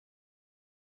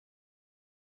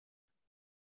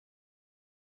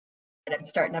I'm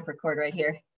starting up record right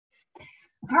here.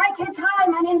 All right, kids. Hi,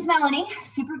 my name's Melanie.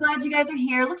 Super glad you guys are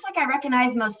here. Looks like I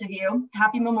recognize most of you.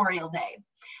 Happy Memorial Day.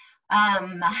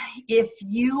 If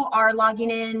you are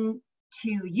logging in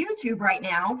to YouTube right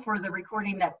now for the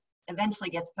recording that eventually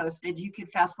gets posted, you could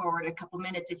fast forward a couple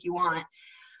minutes if you want.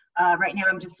 Right now,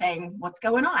 I'm just saying what's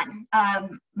going on.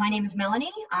 My name is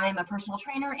Melanie. I'm a personal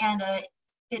trainer and a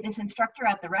fitness instructor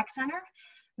at the Rec Center.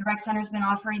 The Rec Center's been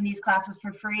offering these classes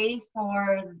for free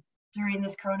during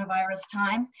this coronavirus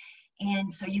time.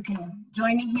 And so you can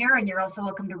join me here, and you're also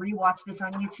welcome to rewatch this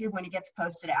on YouTube when it gets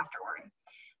posted afterward.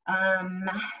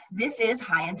 This is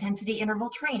high intensity interval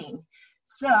training.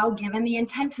 So given the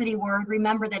intensity word,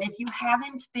 remember that if you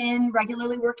haven't been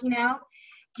regularly working out,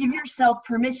 give yourself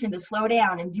permission to slow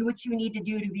down and do what you need to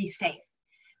do to be safe.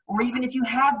 Or even if you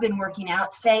have been working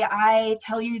out, say I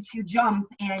tell you to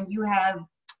jump and you have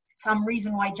some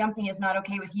reason why jumping is not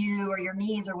okay with you or your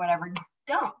knees or whatever,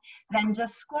 don't. Then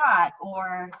just squat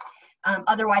or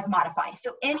otherwise modify.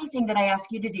 So anything that I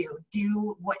ask you to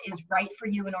do what is right for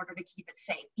you in order to keep it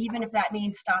safe, even if that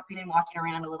means stopping and walking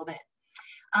around a little bit.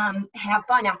 Have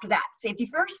fun after that. Safety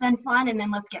first, then fun, and then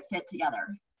let's get fit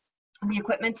together. The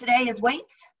equipment today is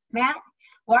weights, mat,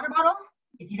 water bottle.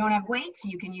 If you don't have weights,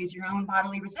 you can use your own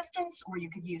bodily resistance, or you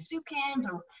could use soup cans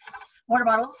or water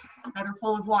bottles that are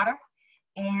full of water.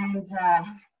 And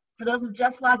for those of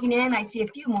just logging in, I see a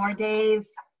few more. Dave,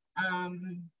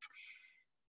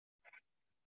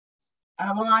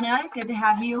 Luana, good to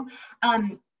have you.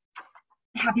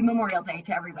 Happy Memorial Day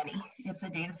to everybody. It's a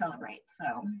day to celebrate,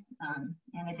 so, and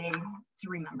a day to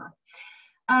remember.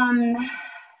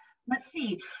 Let's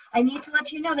see, I need to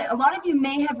let you know that a lot of you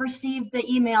may have received the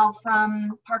email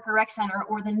from Parker Rec Center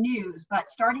or the news, but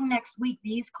starting next week,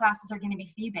 these classes are going to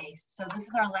be fee-based. So this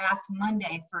is our last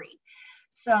Monday free.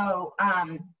 So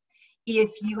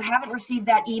if you haven't received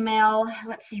that email,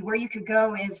 let's see, where you could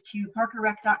go is to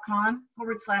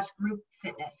parkerrec.com/group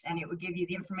fitness, and it would give you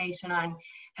the information on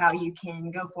how you can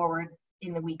go forward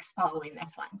in the weeks following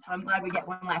this one. So I'm glad we get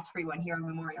one last free one here on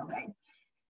Memorial Day.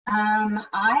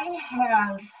 I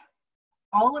have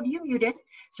all of you muted,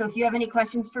 so if you have any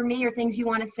questions for me or things you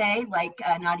want to say, like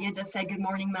Nadia just said, good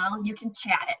morning, Mel, you can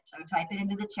chat it. So type it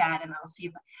into the chat, and I'll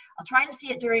try to see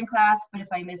it during class, but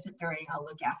if I miss it during, I'll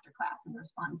look after class and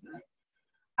respond to it.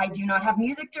 I do not have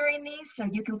music during these, so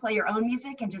you can play your own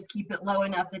music and just keep it low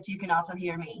enough that you can also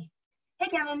hear me. Hey,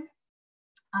 Kevin.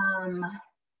 I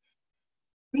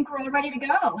think we're all ready to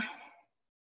go.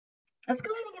 Let's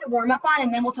go ahead and get a warm up on,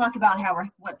 and then we'll talk about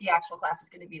what the actual class is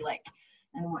going to be like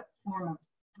and what form of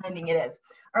timing it is.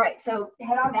 All right, so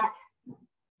head on back.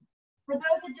 For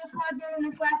those that just logged in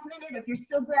this last minute, if you're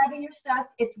still grabbing your stuff,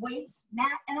 it's weights,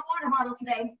 mat, and a water bottle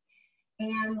today.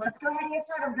 And let's go ahead and get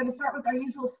started. We're going to start with our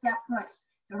usual step push.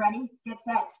 So ready, get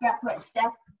set, step, push,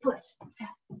 step, push,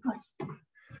 step, push.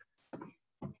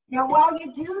 Now while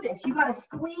you do this, you got to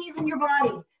squeeze in your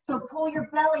body. So pull your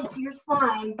belly to your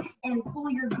spine and pull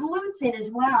your glutes in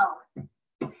as well.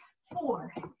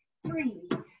 4, 3,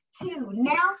 2,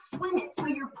 now swing it. So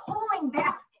you're pulling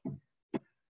back.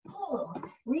 Pull,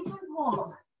 reach and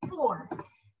pull. 4,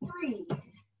 3,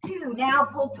 2, now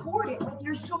pull toward it with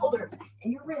your shoulders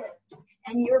and your ribs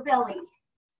and your belly.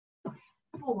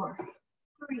 4,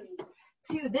 3,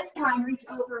 2, this time reach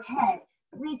overhead.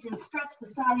 Reach and stretch the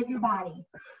side of your body.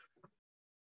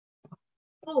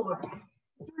 4,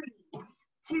 3,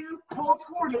 2, pull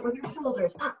toward it with your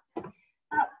shoulders. Up,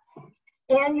 up,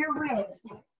 and your ribs.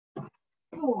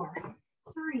 4,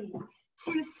 3,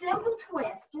 2, simple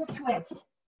twist, just twist.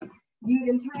 You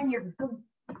can turn your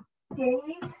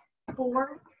gaze.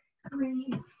 4,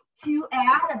 3, 2,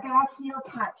 add a back heel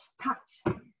touch, touch,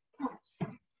 touch.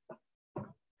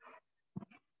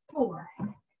 4,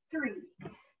 3,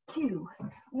 2,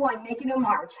 1, making a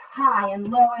march, high and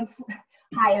low and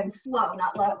high and slow,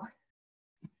 not low.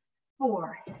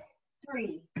 4,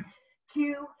 3,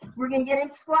 2, we're going to get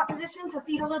into squat position, so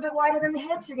feet a little bit wider than the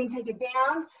hips. You're going to take it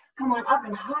down, come on up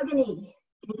and hug a knee.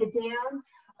 Take it down,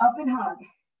 up and hug.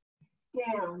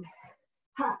 Down,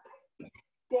 up,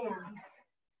 down,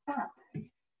 up.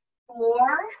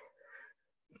 4,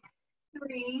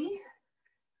 3,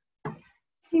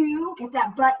 2, get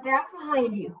that butt back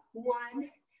behind you.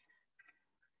 1,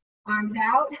 arms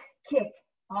out, kick,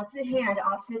 opposite hand,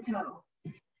 opposite toe.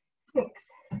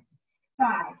 6,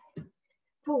 5,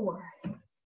 4,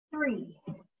 3,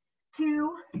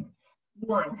 2,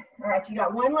 1. All right, you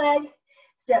got one leg,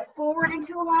 step forward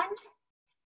into a lunge.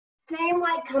 Same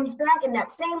leg comes back, and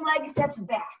that same leg steps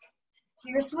back. So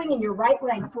you're swinging your right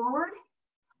leg forward,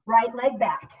 right leg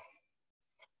back.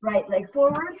 Right leg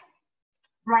forward,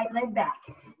 right leg back.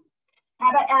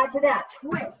 How about add to that?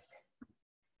 Twist.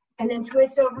 And then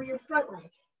twist over your front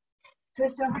leg.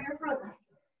 Twist over your front leg.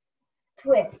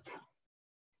 Twist.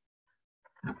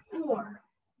 4,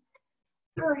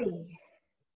 3,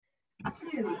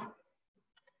 2,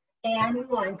 and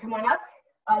 1. Come on up.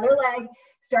 Other leg,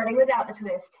 starting without the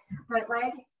twist. Front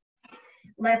leg,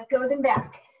 left goes in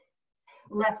back.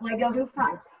 Left leg goes in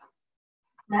front.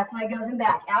 Left leg goes in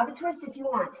back. Add the twist if you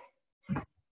want.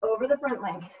 Over the front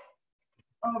leg.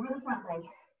 Over the front leg.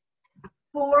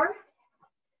 4,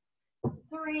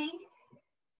 3,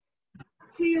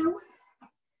 2,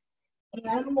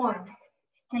 and 1.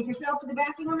 Take yourself to the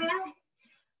back of your mat.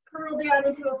 Curl down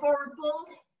into a forward fold.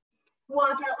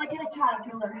 Walk out like a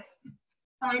caterpillar.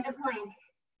 Find a plank.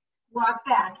 Walk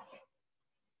back.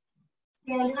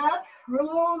 Stand it up.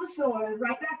 Roll the shoulders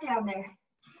right back down there.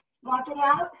 Walk it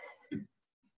out.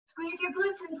 Squeeze your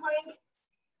glutes in plank.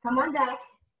 Come on back.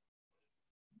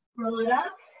 Roll it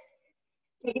up.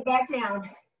 Take it back down.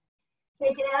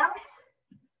 Take it out.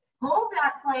 Hold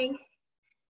that plank.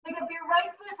 Pick up your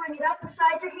right foot. Bring it up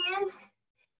beside your hands.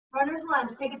 Runner's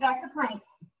lunge. Take it back to plank.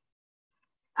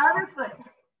 Other foot.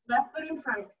 Left foot in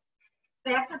front.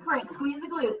 Back to plank. Squeeze the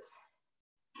glutes.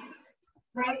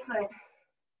 Right foot.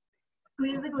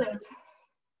 Squeeze the glutes.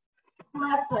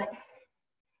 Left foot.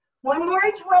 One more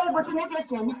each way with an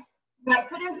addition. Right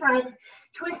foot in front.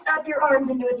 Twist up your arms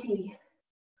into a T.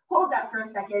 Hold that for a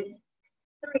second.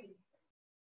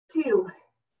 3, 2,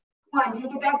 1.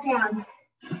 Take it back down.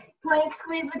 Plank,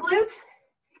 squeeze the glutes.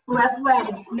 Left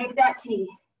leg, make that T.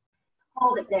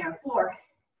 Hold it there. 4,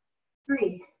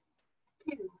 3,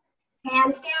 2.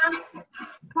 Hands down.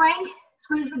 Plank,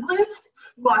 squeeze the glutes.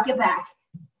 Walk it back.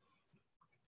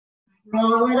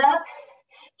 Roll it up.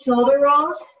 Shoulder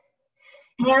rolls.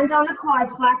 Hands on the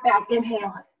quads, flat back.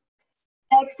 Inhale.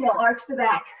 Exhale, arch the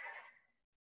back.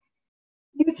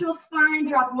 Neutral spine,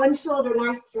 drop one shoulder,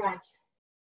 nice stretch.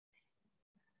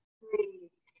 Breathe.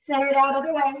 Center it out,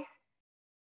 other way.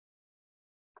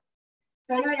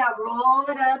 Center it out, roll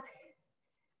it up.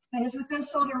 Finish with those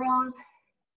shoulder rolls.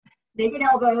 Naked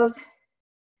elbows.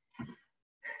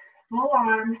 Full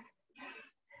arm.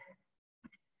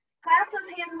 Clasp those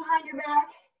hands behind your back.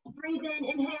 Breathe in,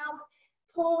 inhale.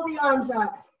 Pull the arms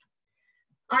up.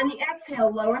 On the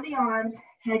exhale, lower the arms.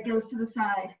 Head goes to the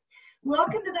side.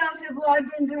 Welcome to those who have logged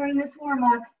in during this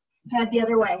warm-up. Head the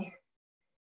other way.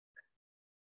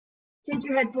 Take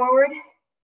your head forward.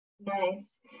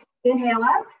 Nice. Inhale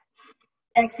up.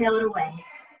 Exhale it away.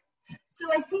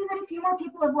 So I see that a few more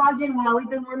people have logged in while we've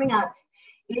been warming up.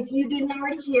 If you didn't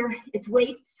already hear, it's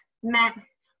weights, mat,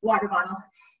 water bottle,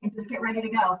 and just get ready to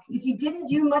go. If you didn't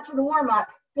do much of the warm-up,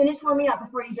 finish warming up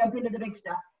before you jump into the big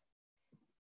stuff.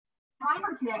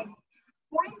 Timer today,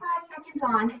 45 seconds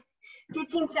on,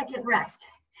 15-second rest.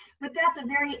 But that's a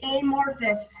very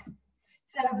amorphous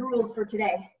set of rules for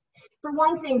today. For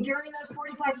one thing, during those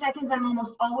 45 seconds, I'm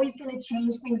almost always going to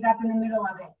change things up in the middle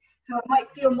of it. So it might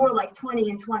feel more like 20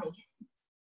 and 20.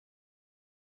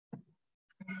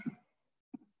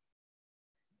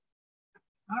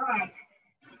 All right.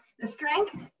 The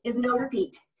strength is no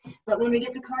repeat. But when we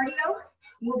get to cardio,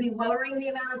 we'll be lowering the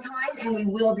amount of time and we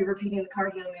will be repeating the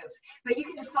cardio moves. But you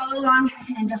can just follow along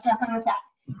and just have fun with that.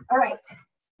 All right.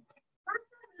 First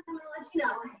thing I'm going to let you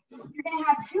know, you're going to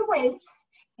have 2 weights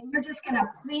and you're just going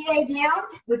to plie down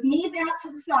with knees out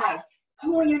to the side,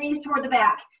 pulling your knees toward the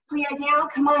back. Plie down,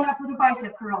 come on up with a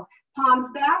bicep curl. Palms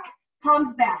back,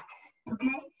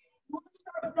 okay? We'll just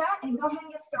start with that and go ahead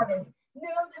and get started. No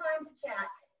time to chat.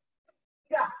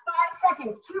 You got 5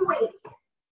 seconds, 2 weights.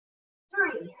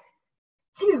 3,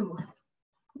 2,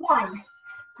 1.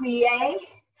 Plie,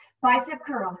 bicep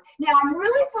curl. Now I'm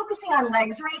really focusing on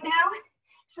legs right now.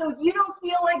 So if you don't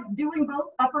feel like doing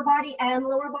both upper body and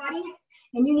lower body,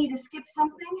 and you need to skip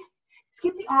something,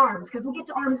 skip the arms, because we'll get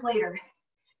to arms later.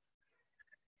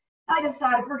 I just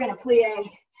thought if we're going to plie,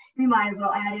 we might as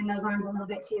well add in those arms a little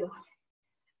bit too.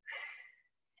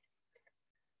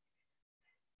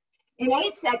 In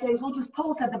 8 seconds, we'll just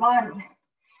pulse at the bottom.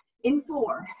 In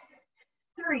 4,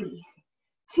 3,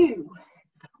 2,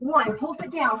 1. Pulse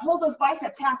it down. Hold those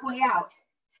biceps halfway out.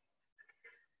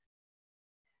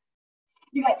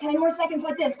 You got 10 more seconds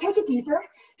like this. Take it deeper.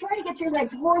 Try to get your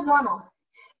legs horizontal,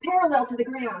 parallel to the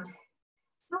ground.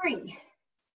 3,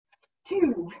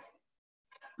 2,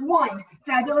 1.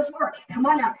 Fabulous work. Come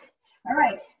on up. All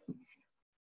right.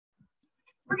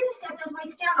 We're going to set those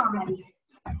weights down already.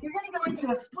 You're going to go into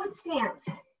a split stance,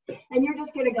 and you're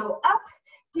just going to go up,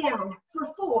 down for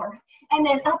 4, and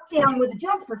then up, down with a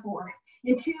jump for 4.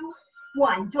 In 2,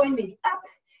 1. Join me. Up,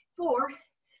 4,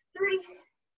 3,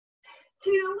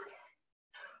 2,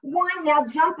 1. Now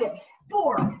jump it.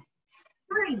 4,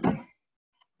 3,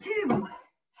 2,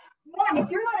 1. one.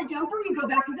 If you're not a jumper, you go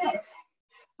back to this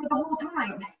for the whole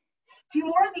time. 2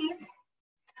 more of these.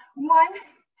 1,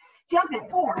 jump it.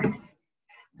 4,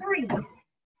 3,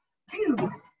 2,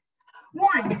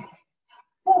 1,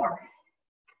 4,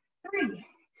 3.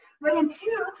 Bring in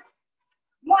 2,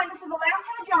 1. This is the last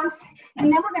set of jumps,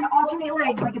 and then we're going to alternate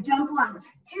legs like a jump lunge.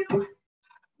 2,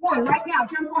 1. Right now,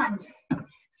 jump lunge.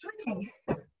 Switching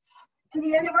to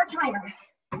the end of our timer,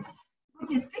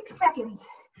 which is 6 seconds.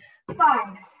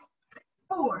 5,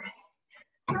 4,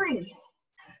 3,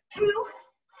 2,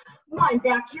 1.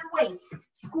 Back to your weights.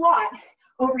 Squat,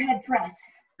 overhead press.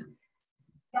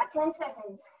 Got 10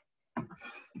 seconds.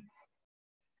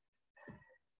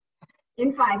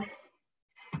 In 5,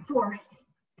 4,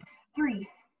 3,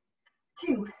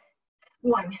 2,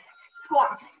 1.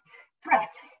 Squat, press,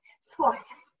 squat,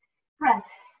 press.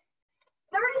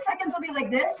 30 seconds will be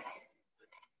like this.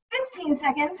 15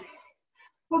 seconds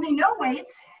will be no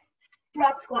weights,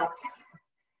 drop squats.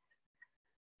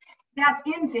 That's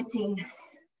in 15.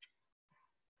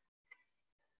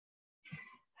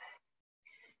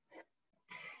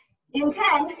 In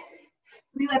 10,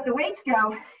 we let the weights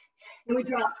go and we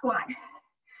drop squat.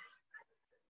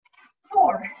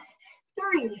 4,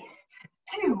 3,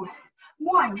 2,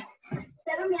 1.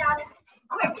 Set them down,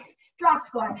 quick, drop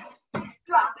squat.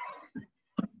 Drop,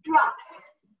 drop,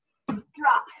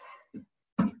 drop.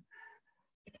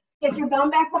 Get your bum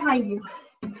back behind you.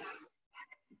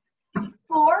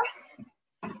 4,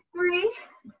 3,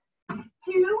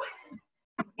 2,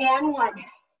 and 1.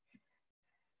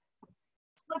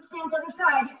 Split stance other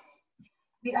side.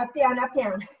 Be up, down, up,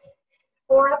 down.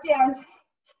 4 up downs,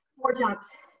 4 jumps.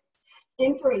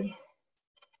 In 3,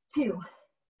 2,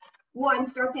 1.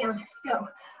 Start down. Go.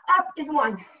 Up is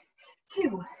 1,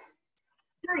 2,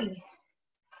 3,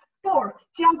 4.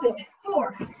 Jump it.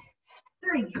 4,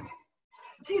 3,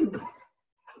 2,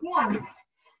 1.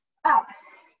 Up.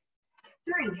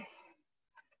 3,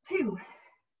 2,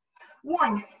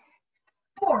 1.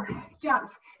 4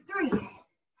 jumps. 3,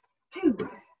 2,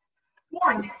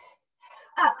 1.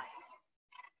 Up.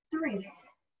 3,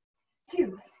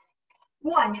 2,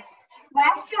 1.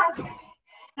 Last jumps,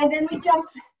 and then we jump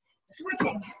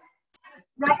switching.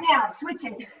 Right now,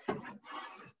 switching.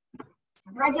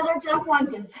 Regular jump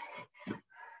lunges.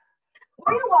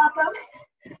 Or you're welcome.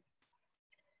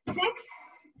 6,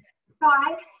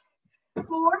 5,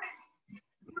 4,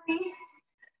 3,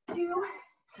 2,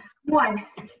 1.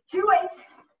 2 weights.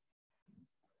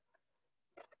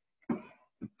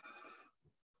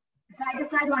 Side to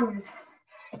side lunges.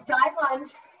 Side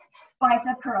lunge,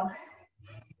 bicep curl.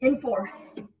 In 4,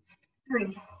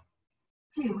 3,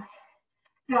 2,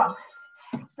 go.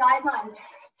 Side lunge,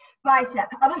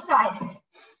 bicep, other side,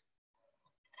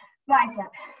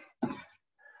 bicep.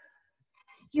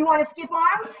 If you want to skip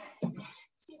arms,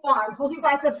 skip arms. We'll do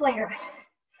biceps later.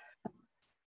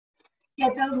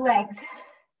 Get those legs.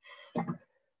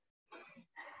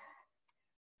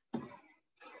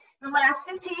 The last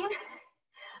 15,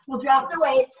 we'll drop the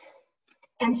weights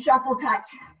and shuffle touch.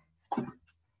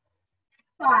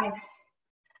 5,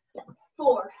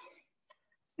 4,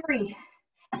 3,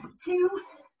 2,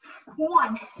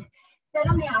 1. Set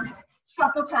them down.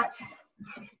 Shuffle touch.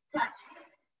 Touch.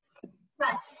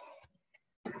 Touch.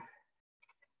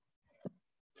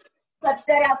 Touch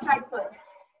that outside foot.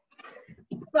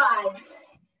 5,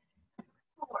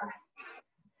 4,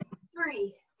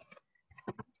 3,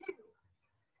 2.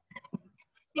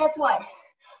 Guess what?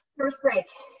 First break.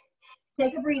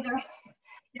 Take a breather.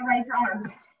 Get ready for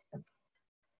arms.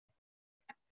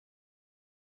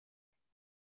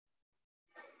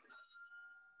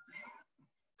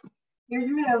 Here's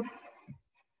your move.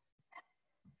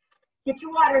 Get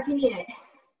your water if you need it.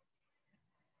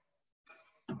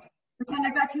 Pretend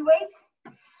I've got 2 weights.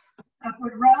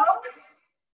 Upward row,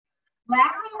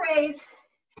 lateral raise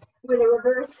with a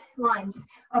reverse lunge.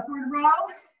 Upward row,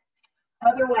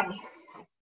 other way.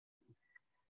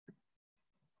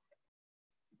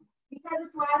 Because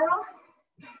it's lateral,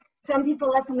 some people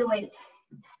lessen the weight.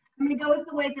 I'm going to go with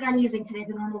the weight that I'm using today,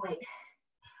 the normal weight.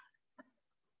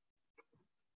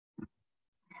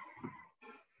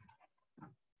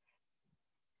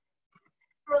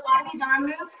 For a lot of these arm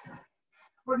moves,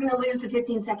 we're going to lose the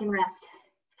 15-second rest.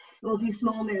 We'll do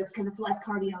small moves because it's less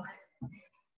cardio. All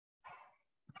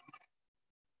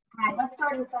right, let's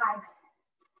start in 5,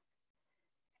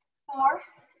 4,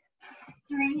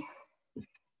 3,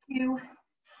 2,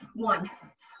 1.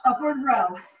 Upward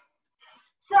row.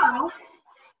 So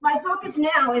my focus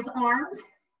now is arms.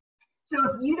 So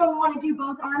if you don't want to do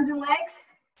both arms and legs,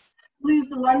 lose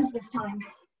the lunge this time.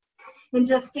 And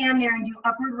just stand there and do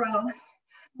upward row,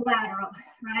 lateral,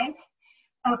 right?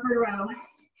 Upward row,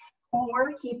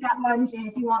 or keep that lunge in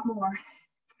if you want more.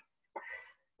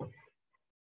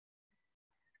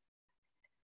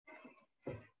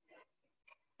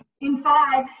 In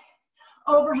 5,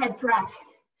 overhead press.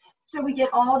 So we get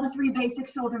all the 3 basic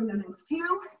shoulder movements.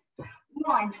 2,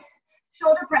 1,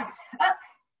 shoulder press, up,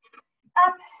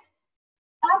 up,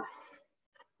 up.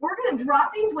 We're gonna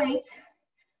drop these weights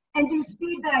and do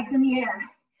speed bags in the air.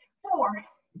 4,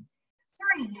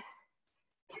 3,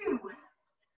 2,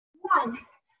 1,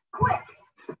 quick,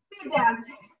 speed bags.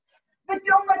 But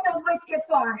don't let those weights get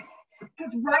far,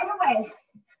 because right away,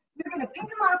 you're gonna pick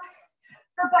them up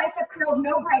for bicep curls,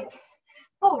 no break.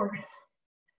 4,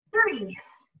 3,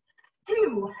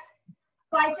 2,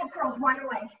 bicep curls right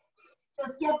away.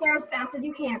 Just get there as fast as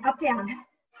you can. Up, down,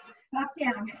 up,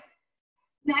 down.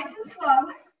 Nice and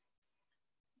slow.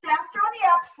 Faster on the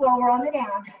up, slower on the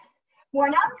down.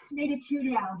 1 up, maybe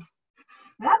 2 down.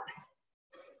 Up.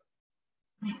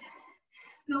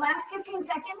 The last 15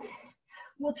 seconds,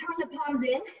 we'll turn the palms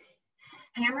in,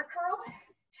 hammer curls,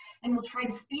 and we'll try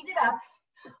to speed it up,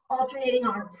 alternating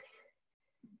arms.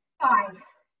 5,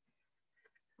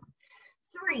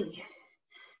 3,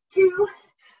 2,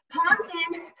 palms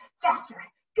in, faster.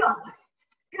 Go,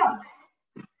 go.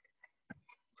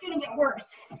 It's gonna get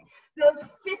worse. Those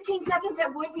 15 seconds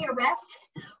that would be a rest,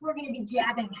 we're gonna be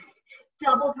jabbing.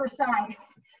 Double per side.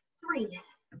 3,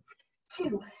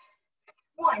 2,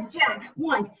 1, jab.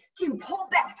 1, 2, pull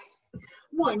back.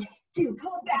 1, 2,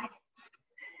 pull back.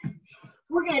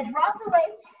 We're gonna drop the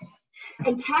weights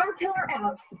and caterpillar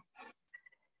out.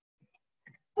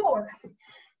 4,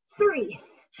 3,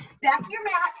 back to your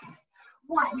mat.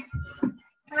 1,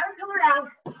 caterpillar out.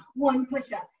 1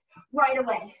 push up right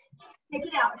away. Take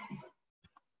it out.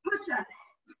 Push up.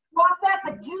 Walk back,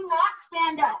 but do not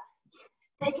stand up.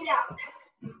 Take it out.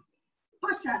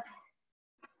 Push up.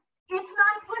 It's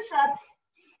not a push up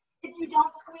if you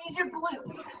don't squeeze your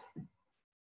glutes.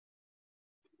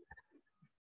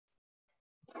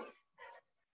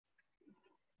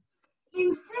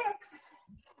 In 6,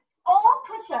 all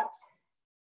push-ups.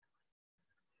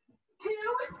 2,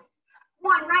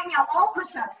 1, right now, all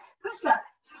push-ups. Push up,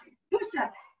 push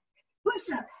up, push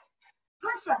up,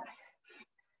 push up.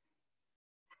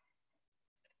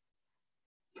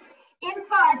 In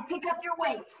 5, pick up your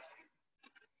weights.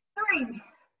 3,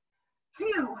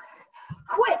 2,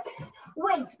 quick.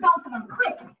 Weights, both of them,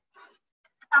 quick.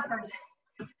 Uppers.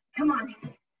 Come on.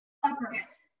 Upper.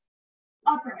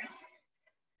 Upper.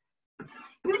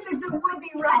 This is the would-be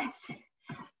rest.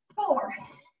 4,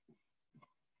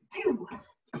 2,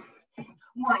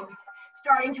 1.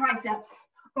 Starting triceps.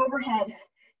 Overhead.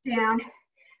 Down.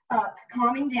 Up.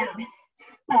 Calming down.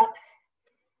 Up.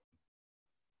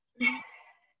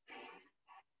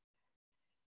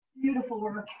 Beautiful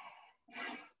work.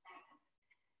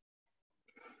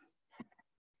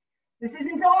 This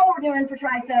isn't all we're doing for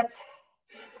triceps.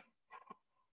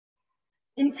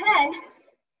 In 10,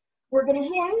 we're going to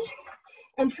hinge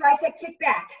and tricep kick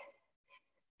back.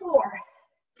 4,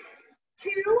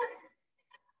 2,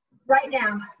 right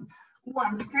now.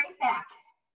 1, straight back.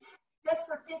 Just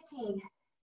for 15.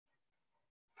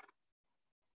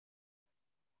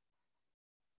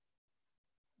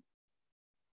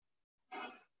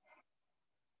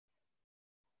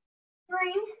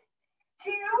 3,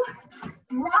 2,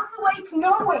 drop the weights,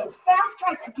 no weights. Fast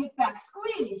tricep kick back.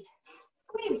 Squeeze.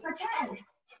 Squeeze for 10.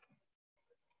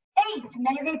 8, and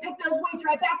then you're going to pick those weights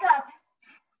right back up.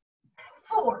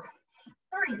 4,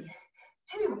 3,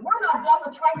 2. We're not done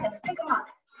with triceps. Pick them up.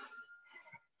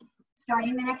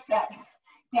 Starting the next set.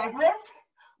 Deadlift,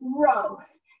 row,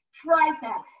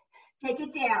 tricep. Take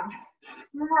it down.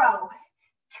 Row,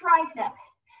 tricep.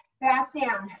 Back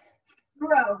down.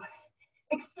 Row,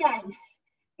 extend,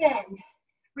 bend,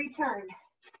 return.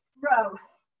 Row,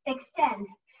 extend,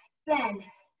 bend,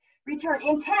 return.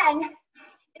 In 10,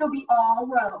 it'll be all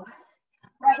row.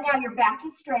 Right now, your back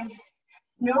is straight.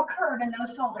 No curve in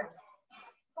those shoulders.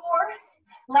 4,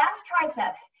 last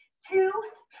tricep. 2,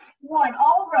 1,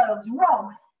 all rows. Row.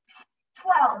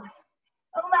 12,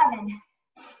 11,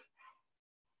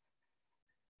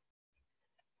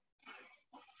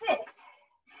 6,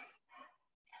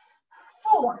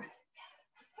 4,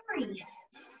 3,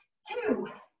 2,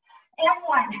 and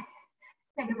 1.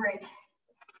 Take a break.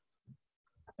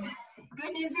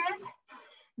 Good news is,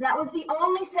 that was the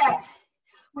only set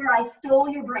where I stole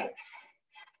your breaks.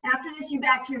 After this, you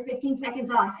back to your 15 seconds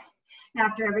off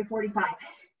after every 45.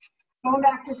 Going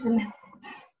back to some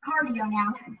cardio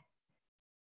now.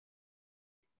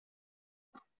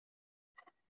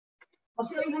 I'll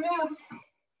show you the moves.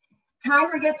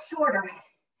 Timer gets shorter.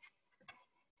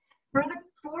 For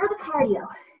the cardio,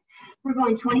 we're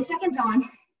going 20 seconds on,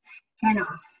 10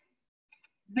 off.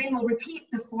 Then we'll repeat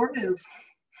the 4 moves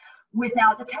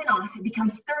without the 10 off. It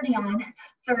becomes 30 on,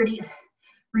 30,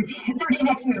 repeat, 30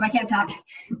 next move, I can't talk.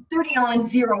 30 on,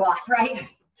 0 off, right?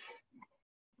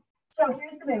 So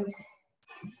here's the moves.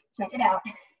 Check it out.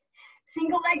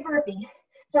 Single leg burpee.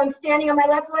 So I'm standing on my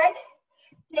left leg,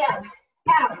 down,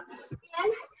 out,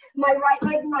 in, my right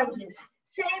leg lunges.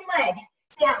 Same leg,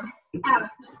 down, out,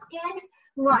 in,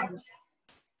 lunge.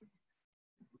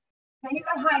 Then you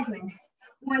got Heisman.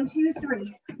 1, 2,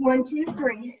 3. 1, 2,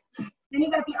 3. Then you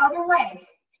got the other leg.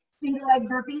 Single leg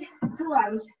burpee to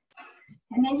lunge.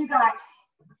 And then you got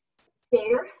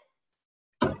skater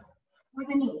with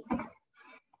a knee.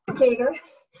 Skater,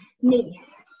 knee.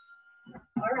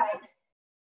 All right.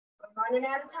 We're running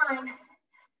out of time.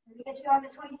 Let me get you on the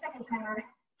 20-second timer.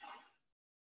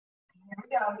 Here we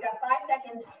go. We got 5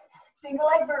 seconds. Single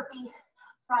leg burpee,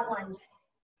 front lunge.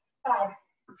 5,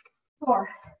 4,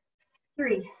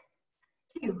 3,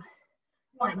 2,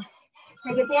 1.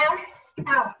 Take it down,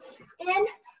 out, in,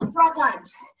 front lunge.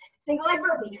 Single leg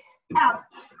burpee, out,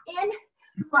 in,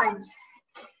 lunge.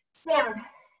 Down,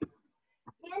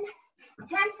 in,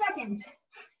 10 seconds.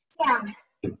 Down,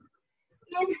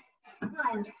 in,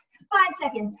 lunge. 5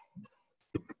 seconds.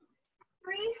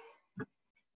 3,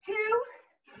 2,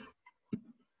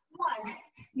 1.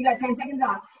 You got 10 seconds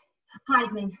off.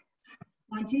 Heisman.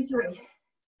 1, 2, 3.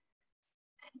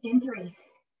 In 3,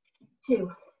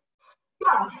 2,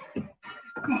 go.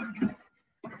 10.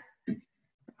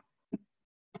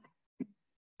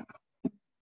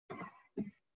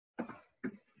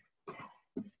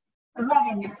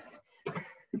 Eleven.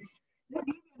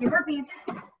 Your burpees.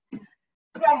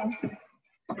 7,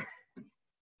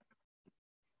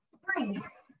 3,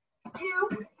 2,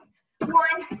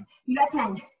 1. You got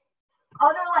 10.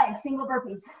 Other leg, single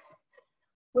burpees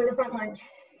with a front lunge.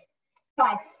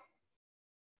 5,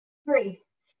 3,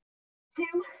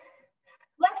 2.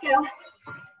 Let's go.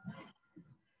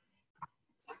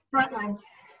 Front lunge.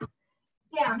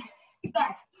 Down,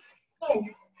 back,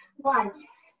 in, lunge.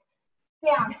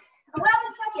 Down.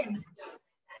 11 seconds.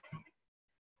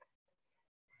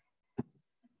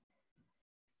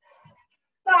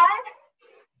 5,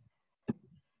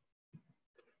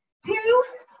 2,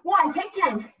 1. Take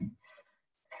 10.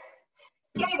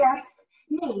 Skater,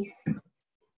 knee.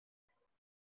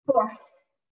 4,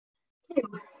 2,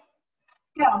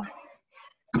 go.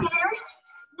 Skater,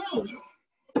 knee.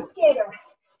 Skater,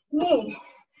 knee.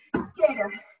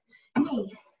 Skater,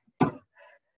 knee.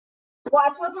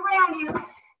 Watch what's around you.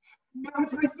 No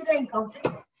twisted ankles.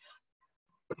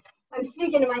 I'm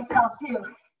speaking to myself too.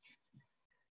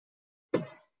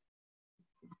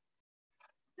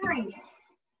 3,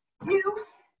 2,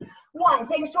 1.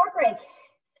 Take a short break.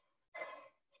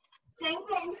 Same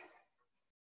thing.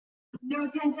 No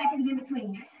 10 seconds in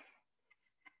between.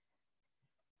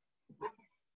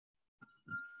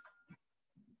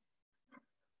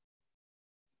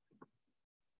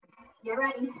 Get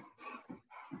ready.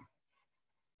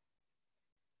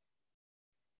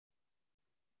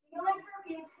 Single leg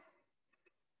burpees.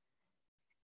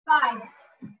 5,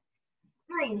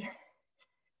 3,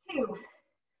 2,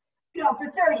 go for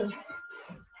 30.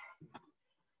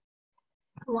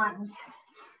 Lunge.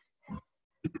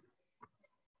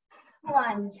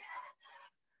 Lunge.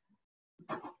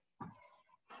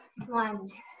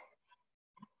 Lunge.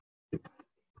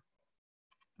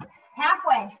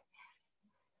 Halfway.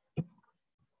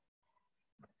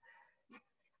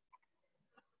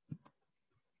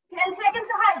 Ten seconds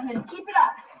to Heisman. Keep it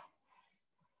up.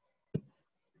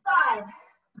 5,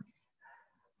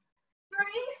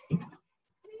 3, 2,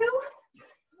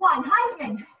 1.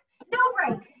 Heisman. No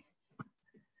break.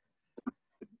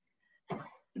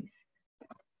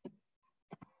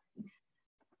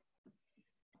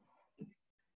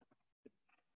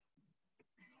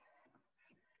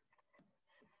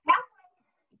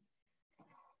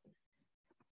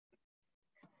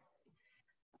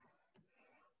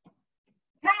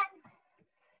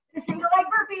 The single leg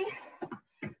burpee.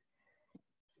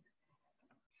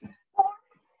 4,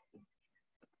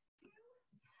 2,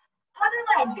 other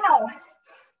leg, go.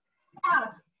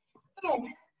 Out,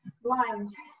 in,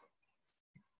 lunge.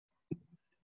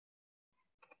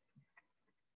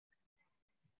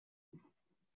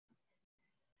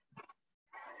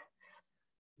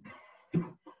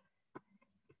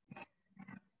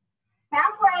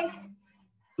 Halfway.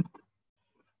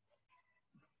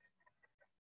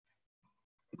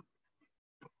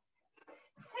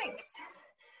 6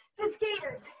 to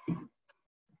skaters.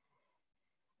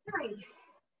 3,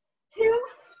 2,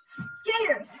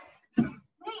 skaters.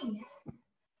 Knee.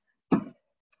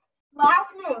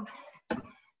 Last move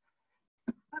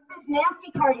of this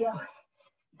nasty cardio.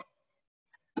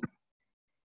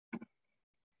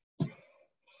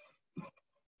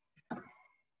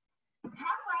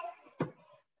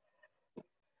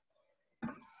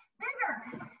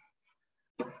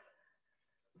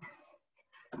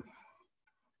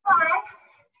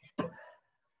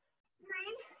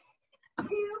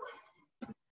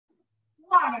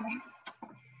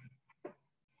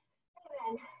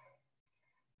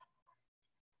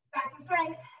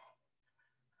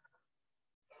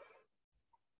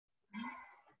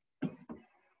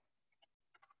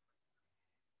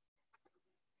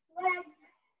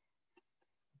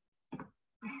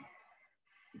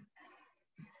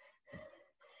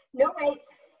 No weights.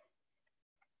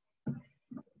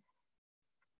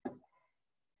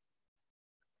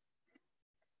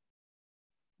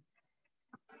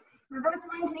 Reverse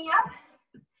lunge, knee up.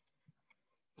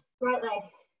 Right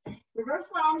leg.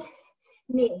 Reverse lunge,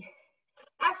 knee.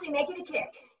 Actually, make it a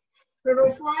kick.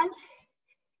 Reverse lunge,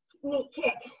 knee,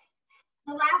 kick.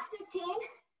 The last 15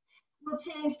 will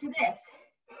change to this.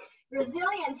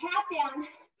 Brazilian tap down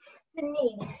to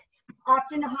knee.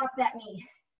 Option to hop that knee.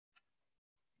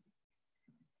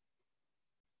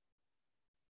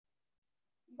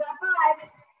 You got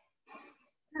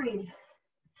 5, 3,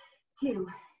 2.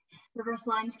 Reverse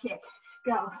lunge, kick.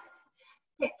 Go.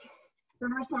 Kick.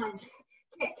 Reverse lunge,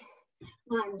 kick.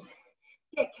 Lunge,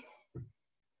 kick.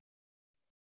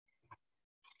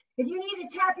 If you need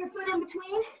to tap your foot in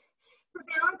between for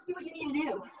balance, do what you need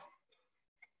to do.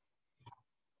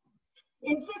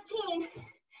 In 15,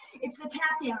 it's the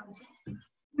tap downs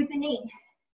with the knee.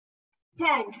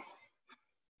 10,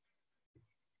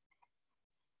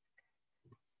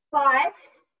 5,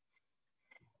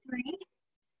 3,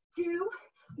 2,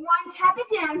 1. Tap it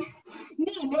down.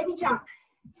 Knee, maybe jump.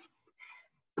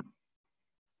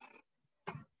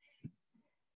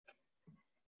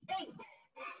 8,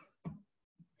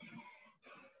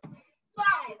 5,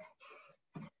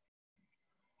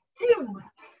 2,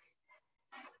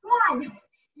 1.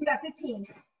 You got 15.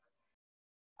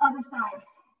 Other side.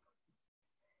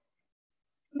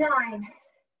 9,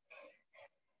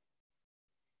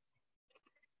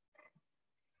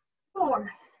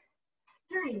 4,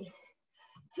 3,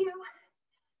 2,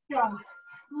 go.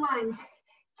 Lunge,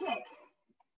 kick.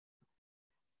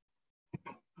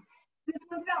 This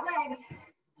one's got legs,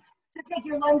 so take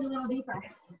your lunge a little deeper.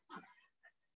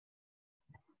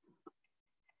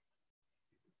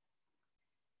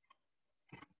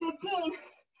 $15,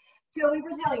 Tilly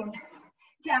Brazilian,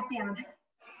 tap down.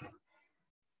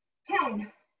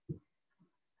 10,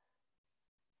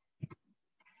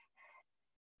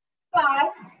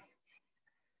 5,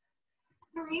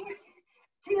 3,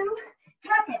 2,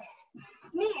 tuck it,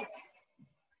 knee it.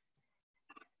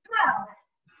 12,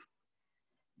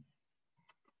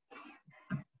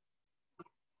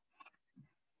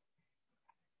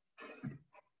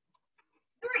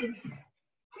 3, 2,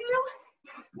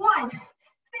 1,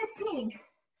 15.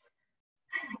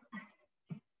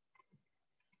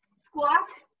 Squat,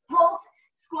 pulse,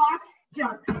 squat,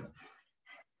 jump.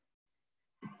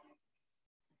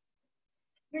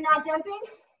 You're not jumping?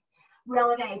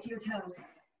 Releve to your toes.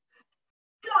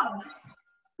 Go.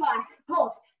 Squat,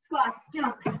 pulse, squat,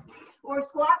 jump. Or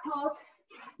squat, pulse,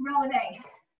 releve.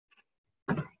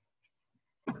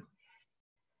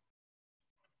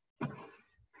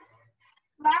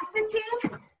 Last 15,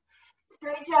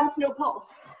 straight jumps, no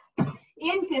pulse.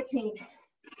 In 15.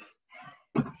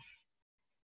 10.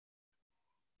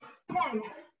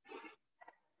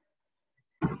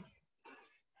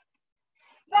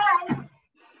 5.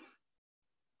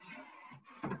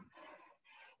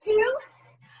 2.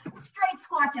 Straight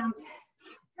squat jumps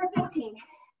for 15.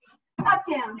 Up,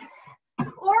 down.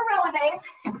 Or releves.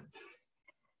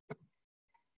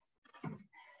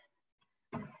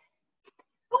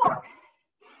 4.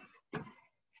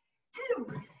 2.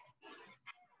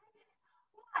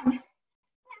 1.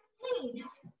 15.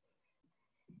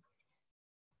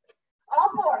 All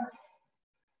fours.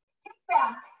 Kick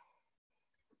back.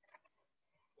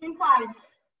 In 5,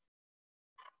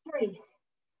 3,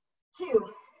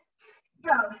 2,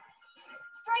 go.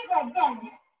 Straight leg bend.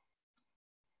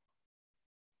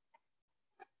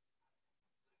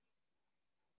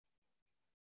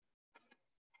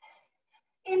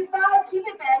 In 5, keep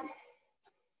it bent.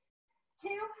 2,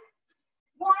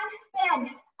 1, bend.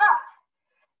 Up.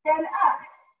 Then up.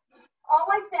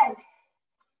 Always bent.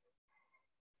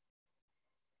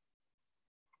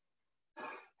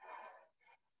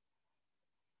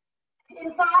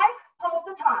 In 5, pulse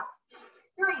the top.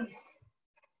 3,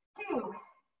 2,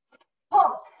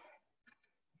 pulse.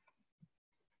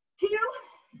 2,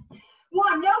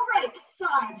 1, no break,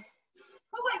 side.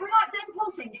 Oh wait, we're not done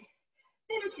pulsing.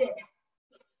 Finish it.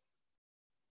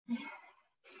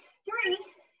 3,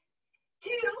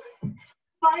 2,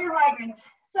 fire hydrants,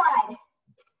 side.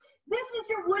 This is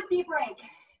your would-be break.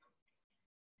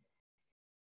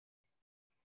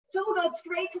 So we'll go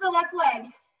straight to the left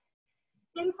leg.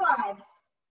 In 5,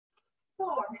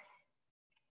 4,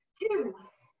 2,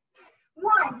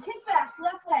 1. Kickbacks,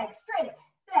 left leg, straight,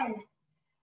 bend.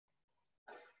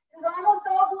 This is almost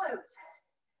all glutes.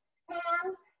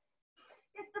 Hands,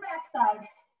 it's the back side.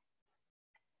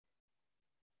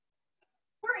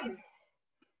 3,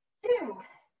 2,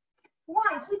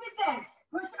 1. Keep it bent.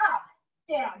 Push up,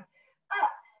 down,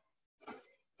 up.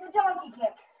 To donkey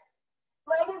kick.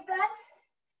 Leg is bent,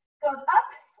 goes up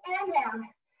and down.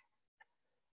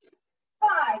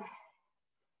 5,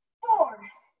 4,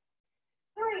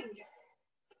 3,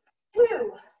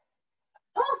 2,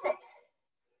 pulse it.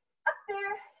 Up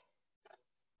there.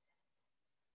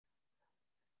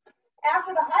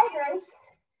 After the hydrants,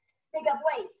 pick up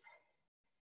weights.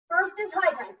 First is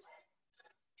hydrants.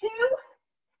 2,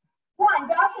 1,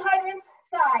 doggy hydrants,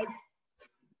 side,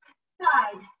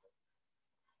 side,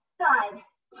 side.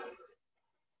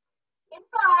 In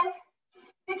 5,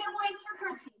 pick up weights for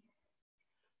curtsy.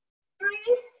 3,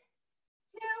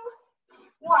 2,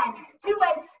 1. 2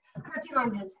 weights, curtsy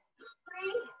lunges.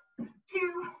 3,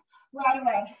 2, right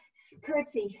away.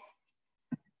 Curtsy,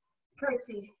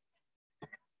 curtsy,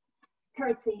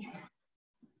 curtsy,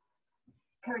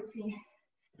 curtsy.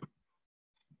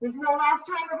 This is our last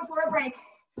timer before a break.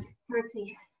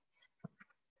 Curtsy.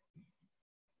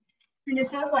 Finish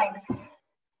those legs.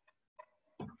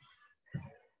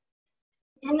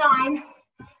 In 9,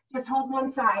 just hold one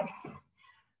side.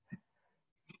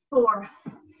 4,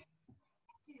 2.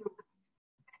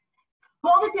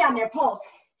 Hold it down there, pulse.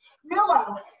 Real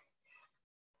low.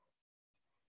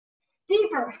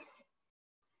 Deeper.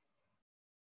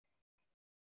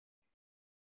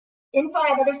 In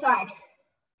 5, other side.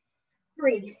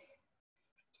 3,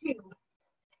 2,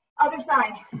 other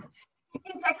side.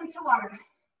 15 seconds to water.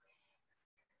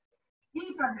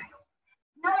 Deeper.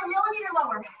 Another millimeter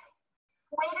lower.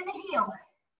 Weight in the heel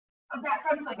of that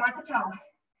front foot, not the toe.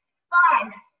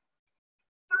 5,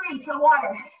 3, to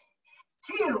water.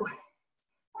 2,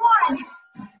 1.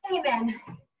 Amen.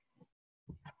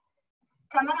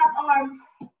 Coming up, arms.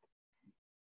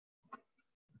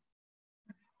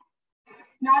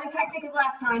 Not as hectic as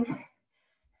last time.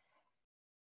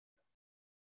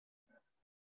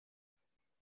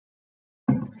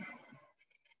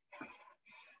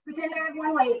 Pretend I have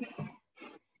one weight.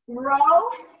 Row,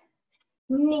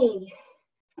 knee.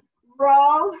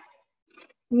 Row,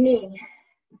 knee.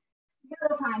 Give it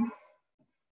a little time.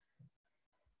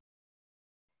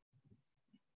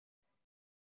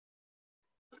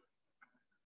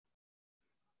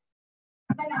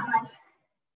 But not much.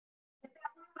 Get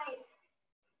that one weight.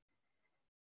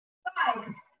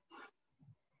 5,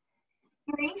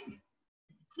 3,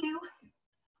 2,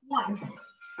 1.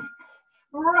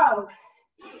 Row,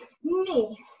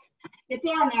 knee. Get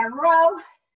down there. Row,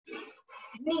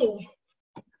 knee.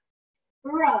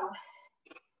 Row,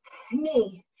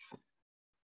 knee.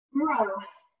 Row,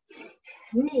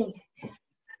 knee.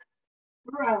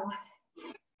 Row,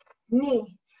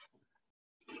 knee.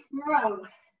 Row,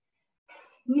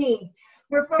 knee.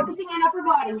 We're focusing on upper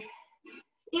body.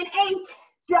 In 8,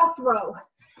 just row.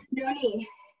 No knee.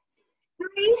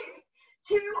 3,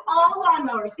 2, all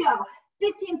lawnmowers. Go.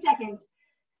 15 seconds.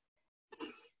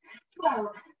 12.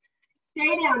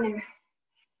 Stay down there.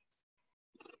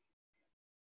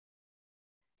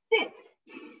 6,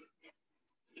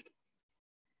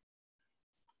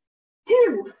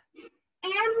 2,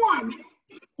 and 1.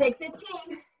 Take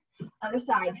 15. Other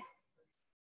side.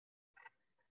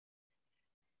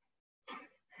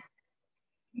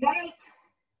 You got 8.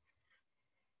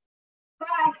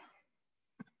 5,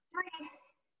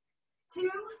 3,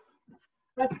 2.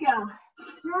 Let's go.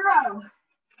 Row,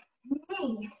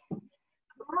 knee,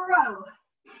 row,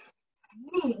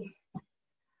 knee,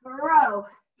 row.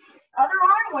 Other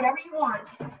arm, whatever you want.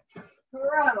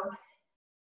 Row,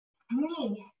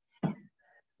 knee,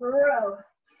 row.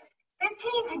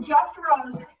 15 to just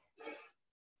rows.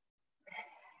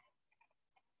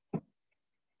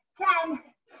 10,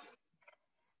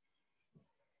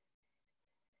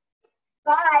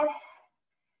 5,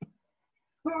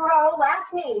 row,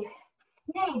 last knee.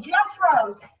 Knee, just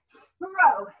rows.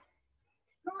 Row,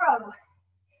 row.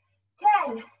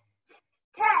 10,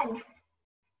 10, 8.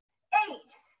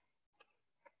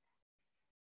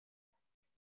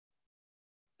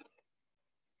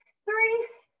 3,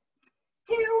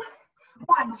 2,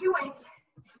 1. 2 weights.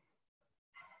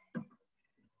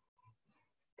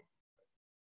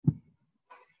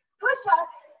 Push up.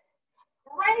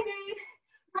 Renegade,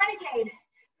 renegade.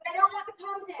 But I don't want the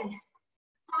palms in.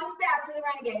 Palms back for the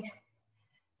renegade.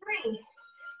 3,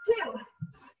 2,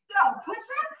 go. Push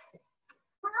up.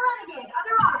 Renegade.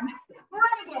 Other arm.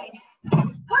 Renegade.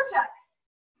 Push up.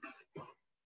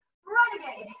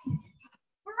 Renegade.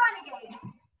 Renegade.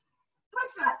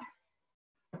 Push up.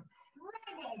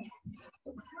 Renegade.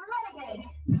 Renegade.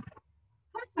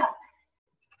 Push up.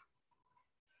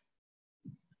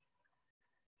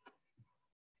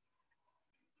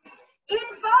 In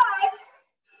 5,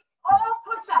 all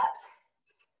push-ups.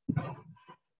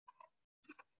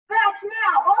 That's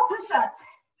now, all push-ups.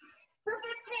 For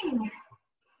 15.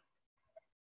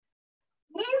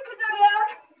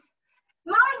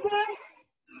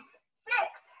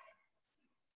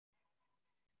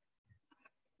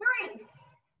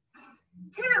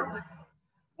 2,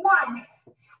 1.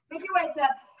 Pick your weights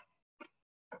up.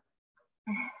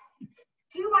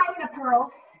 2 bicep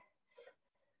curls,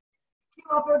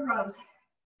 2 upward rows.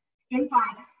 In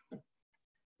 5,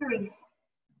 3,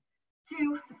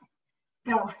 2,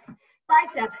 go.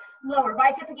 Bicep, lower,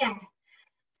 bicep again.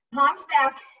 Palms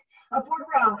back, upward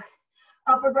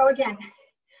row again.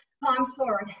 Palms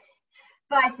forward,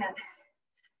 bicep,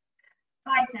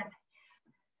 bicep,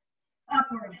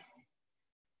 upward,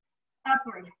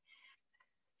 upward.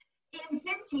 In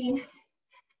 15,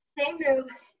 same move,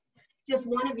 just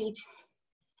 1 of each,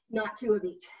 not 2 of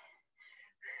each.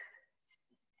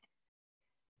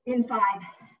 In 5,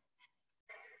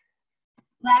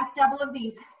 last double of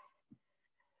these.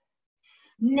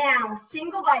 Now,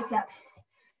 single bicep,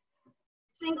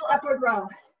 single upward row,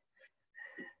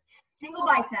 single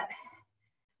bicep,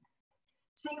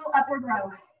 single upward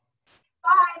row.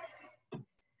 5,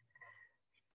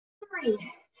 3,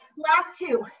 last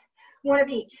 2, 1 of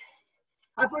each.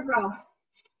 Upward row,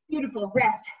 beautiful,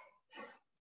 rest.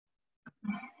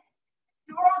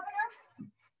 Door opener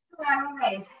to lateral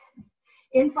raise.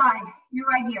 In 5, you're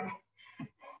right here.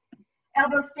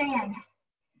 Elbow stand,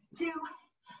 2,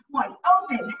 1,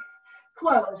 open,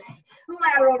 close,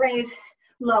 lateral raise,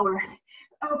 lower,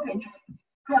 open,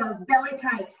 close, belly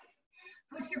tight.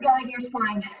 Push your belly to your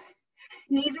spine.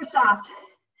 Knees are soft.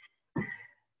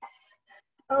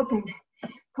 Open,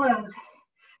 close,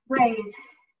 raise.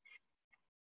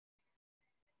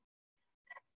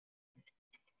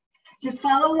 Just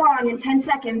follow along. In 10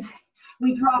 seconds,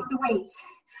 we drop the weights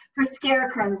for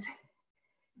scarecrows.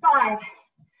 5,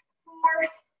 4,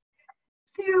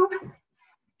 2,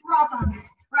 drop them.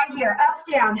 Right here, up,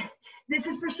 down. This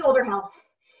is for shoulder health.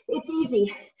 It's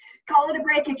easy. Call it a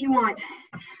break if you want,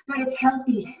 but it's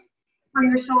healthy for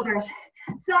your shoulders.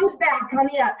 Thumbs back on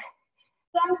the up.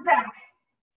 Thumbs back.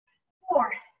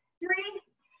 4, 3,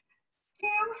 2,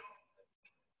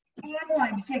 and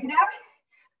 1. Check it out.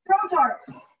 Throw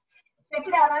darts. Check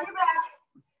it out on your back.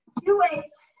 2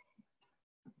 weights.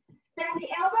 Bend the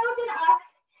elbows and up,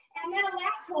 and then a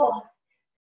lat pull.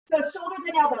 So shoulders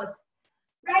and elbows.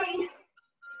 Ready?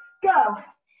 Go.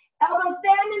 Elbows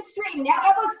bend and straighten. Now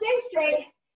elbows stay straight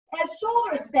as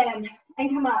shoulders bend and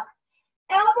come up.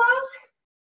 Elbows,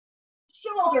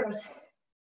 shoulders.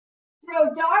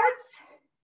 Throw darts,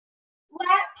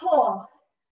 lat pull.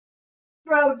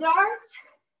 Throw darts,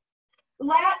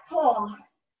 lat pull.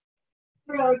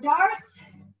 Throw darts,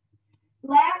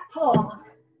 lat pull.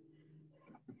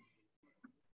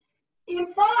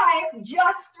 In 5,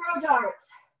 just throw darts.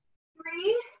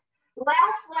 3,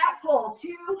 last lat pull.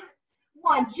 2,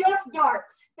 1, just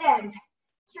darts. Bend,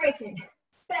 straighten,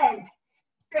 bend,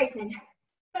 straighten,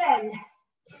 bend.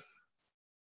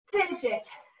 Finish it.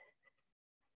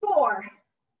 4,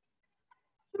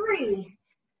 3,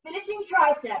 finishing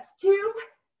triceps. 2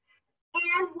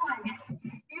 and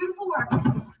 1. Beautiful work.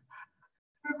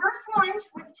 Reverse lunge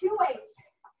with 2 weights.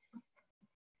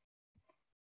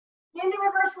 In the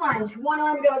reverse lunge, one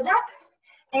arm goes up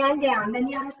and down, then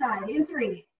the other side. In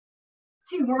 3,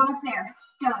 2, we're almost there.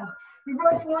 Go.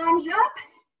 Reverse lunge up,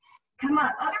 come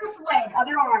up. Other leg,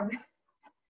 other arm.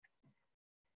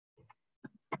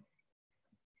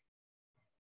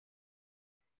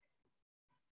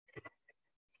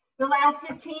 The last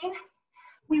 15,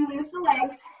 we lose the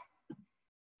legs,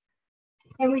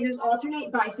 and we just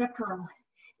alternate bicep curl.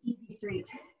 Easy street.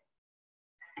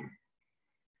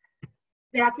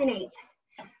 That's an 8.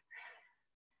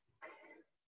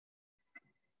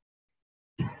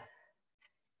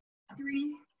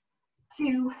 3,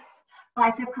 2,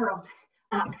 bicep curls.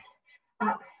 Up,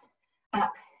 up,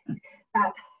 up,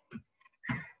 up.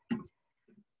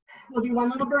 We'll do one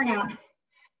little burnout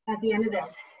at the end of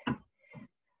this.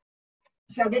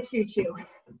 Chug it, choo choo.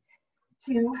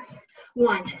 2,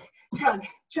 1. Chug,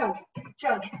 chug,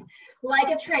 chug. Like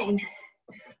a train.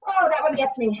 Oh, that one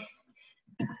gets me.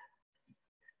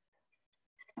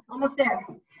 Almost there.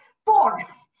 4,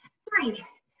 3, 2,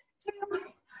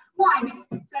 1.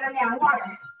 Set her down,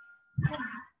 water.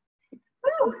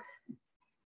 Woo.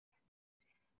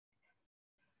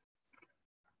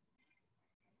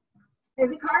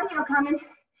 There's a cardio coming,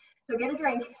 so get a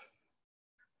drink.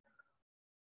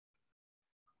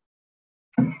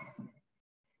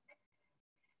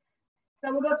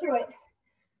 So we'll go through it.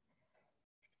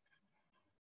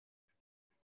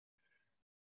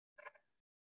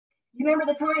 You remember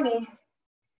the timing,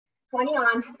 20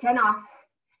 on, 10 off,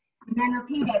 and then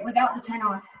repeat it without the 10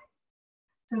 off.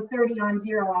 So 30 on,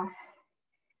 0 off.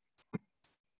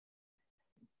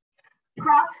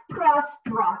 Cross, cross,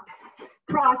 drop.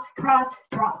 Cross, cross,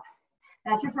 drop.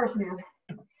 That's your first move.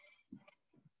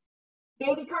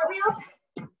 Baby cartwheels.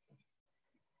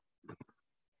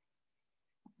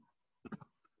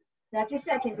 That's your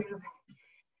second move.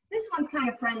 This one's kind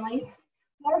of friendly.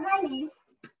 4 high knees,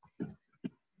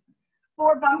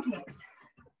 4 bum kicks.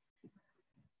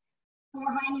 4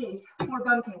 high knees, 4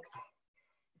 bum kicks.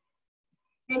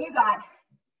 Then you got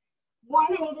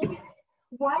 180,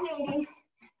 180,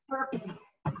 burpee.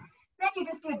 Then you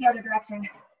just do it the other direction.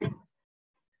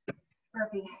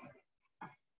 Burpee.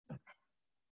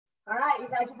 All right,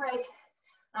 you've had your break.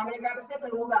 I'm gonna grab a sip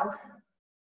and we'll go.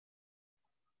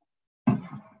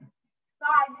 5.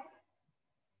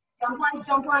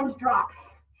 Jump lunge, drop.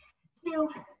 2,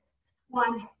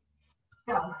 1,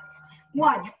 go.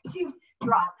 1, 2,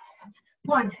 drop.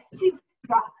 1, 2,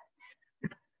 drop.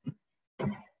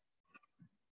 10.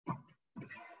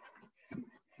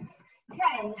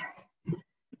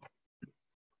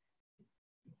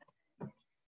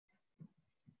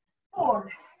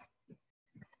 4,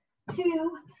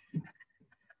 2,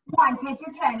 1. Take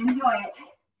your 10. Enjoy it.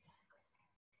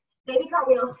 Baby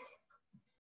cartwheels.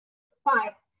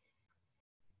 5,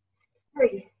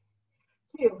 3,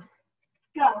 2,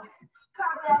 go.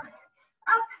 Cartwheel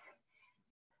up,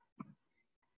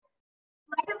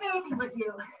 like a baby would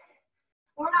do.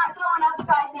 We're not going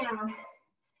upside down.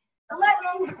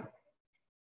 11,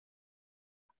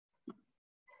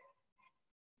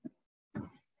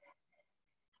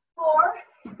 4,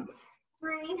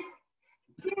 3,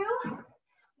 2,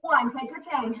 1. Take your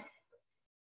 10.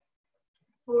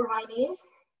 4 high knees,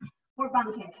 4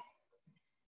 bum kick.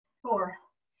 4,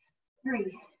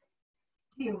 3,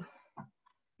 2,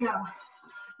 go.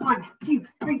 1, 2,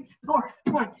 3, 4.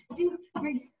 1, 2,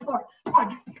 3, 4.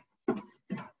 1. Get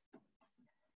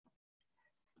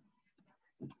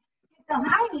the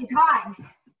high knees high.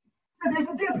 So there's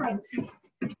a difference.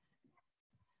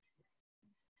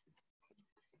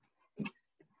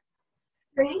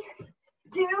 3,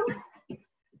 2,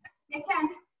 take 10.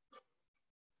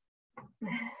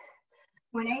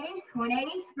 180,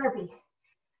 180, burpee.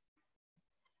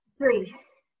 3,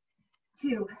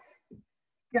 2,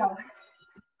 go.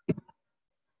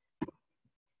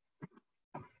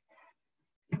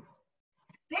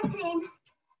 15.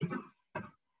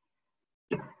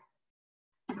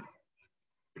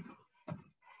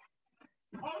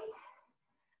 8,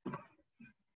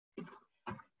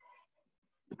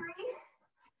 3,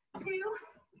 2,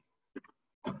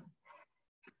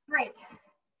 break.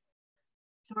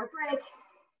 Short break.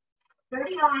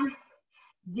 30 on,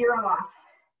 0 off.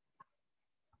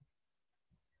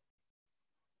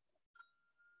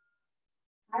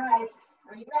 All right,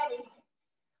 are you ready?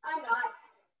 I'm not,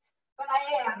 but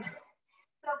I am.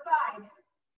 So 5,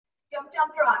 jump,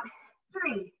 drop.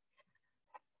 3,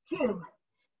 2,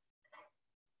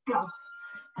 go.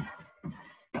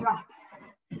 Drop.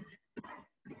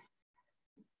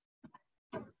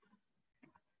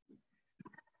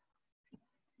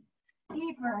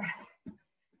 Deeper.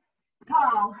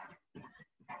 Tall.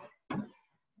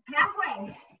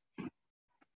 Halfway.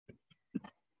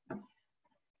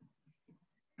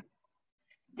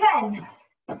 10.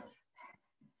 And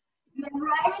then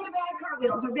right into bad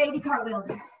cartwheels or baby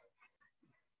cartwheels.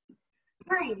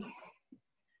 3,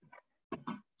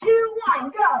 2,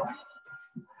 1, go.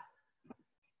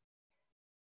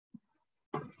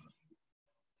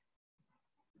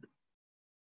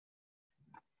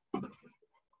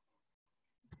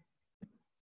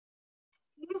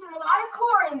 Using a lot of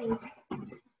core in these.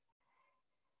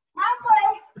 Halfway.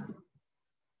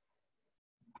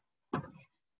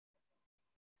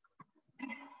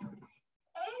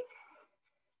 8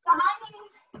 to high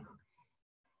knees.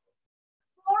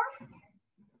 4,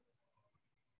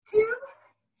 2,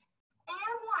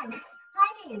 and 1.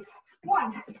 High knees.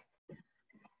 1.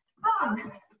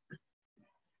 Bum.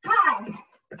 High.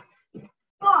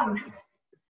 Bum.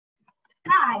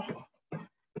 High.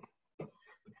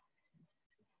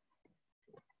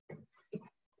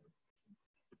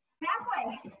 Halfway.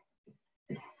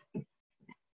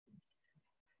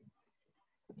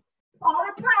 All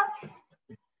that's left.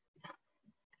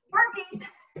 Burpees.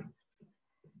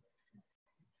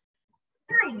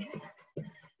 3,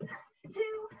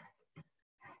 2,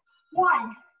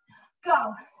 1,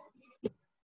 go.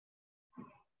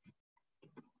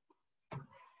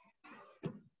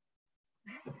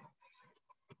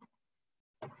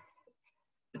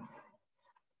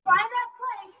 Find that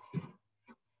plank.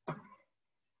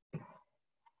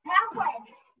 Halfway.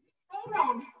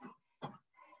 Amen.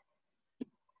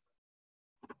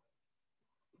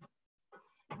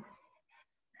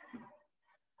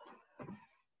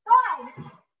 5.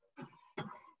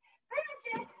 Finish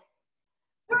it.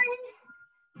 3,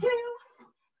 2,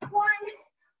 1.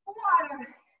 Water.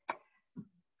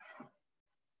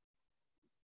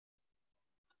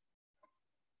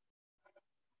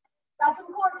 Got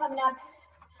some core coming. coming up.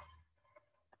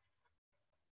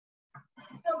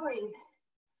 So breathe.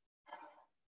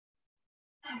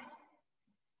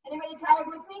 Anybody tired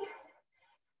with me?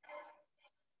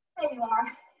 Say you are.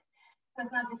 So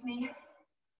it's not just me.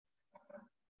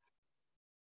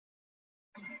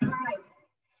 All right.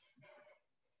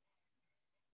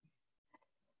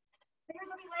 Fingers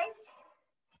will be laced.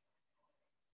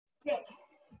 Kick.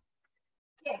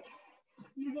 Kick.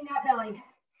 Using that belly.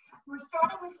 We're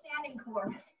starting with standing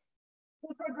core.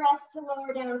 We'll progress to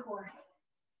lower down core.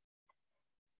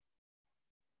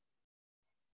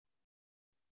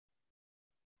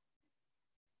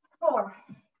 Four,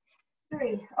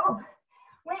 three. Oh,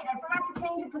 wait, I forgot to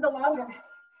change it to the longer.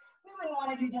 We wouldn't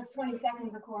want to do just 20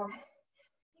 seconds of core.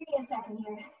 Give me a second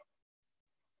here.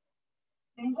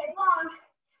 Didn't take long.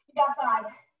 You got 5,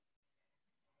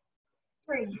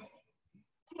 3,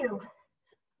 2,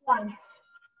 1.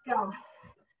 Go.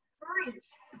 Reach.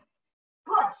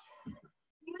 Push.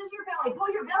 Use your belly.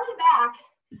 Pull your belly back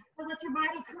and let your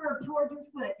body curve toward your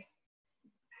foot.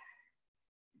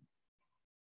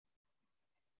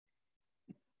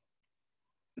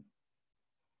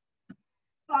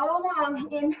 Follow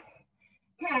along in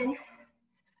 10.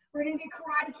 We're going to do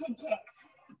Karate Kid kicks.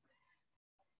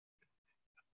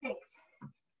 6,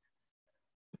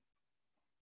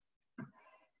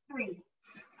 3,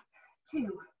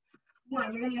 2,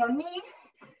 1. You're going to go knee,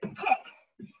 kick,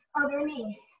 other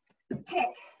knee,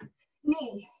 kick,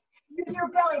 knee. Use your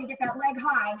belly to get that leg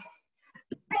high.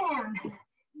 Bam,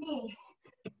 knee,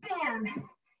 bam,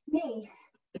 knee,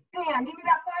 bam. Give me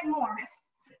about 5 more.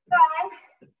 5,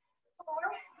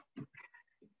 4,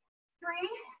 3,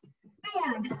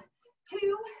 bam,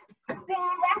 2,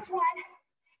 bam, last one,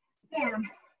 bam.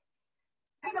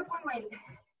 Pick up one weight.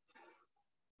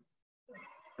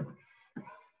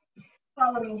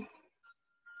 Follow me.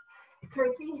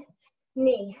 Curtsy,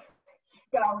 knee,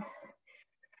 go.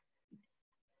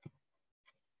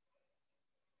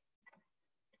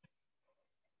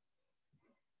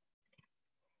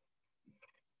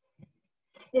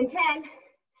 In 10,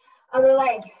 other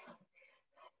leg.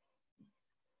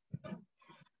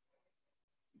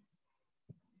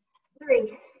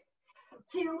 3,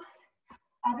 2,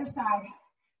 other side.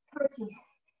 Curtsy,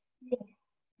 knee.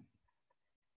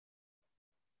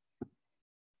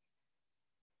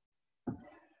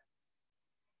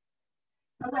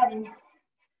 11,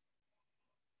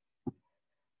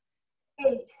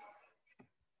 8,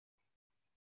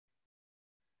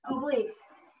 obliques.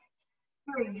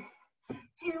 3,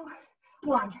 2,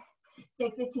 1.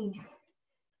 Take 15.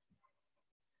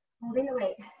 Holding the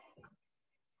weight.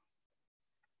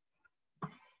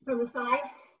 From the side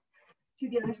to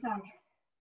the other side.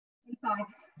 In 5,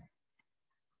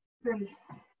 3,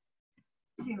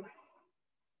 2,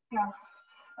 go.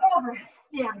 Over,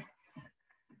 down.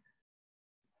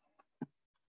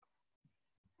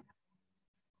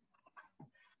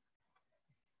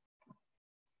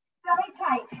 Belly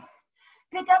tight.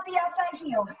 Pick up the outside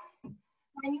heel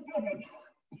when you pivot.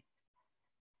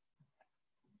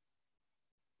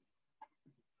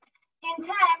 In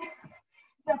 10,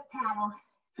 just paddle.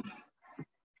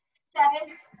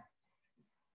 7,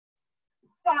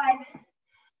 5,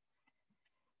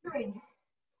 3, 2,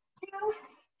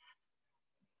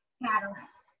 paddle.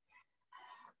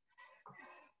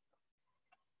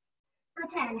 For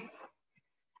 10,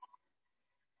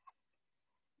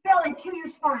 belly to your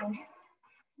spine,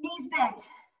 knees bent.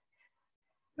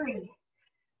 3,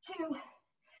 2,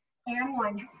 and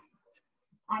 1.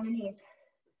 On your knees.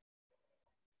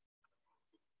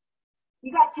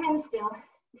 You got 10 still.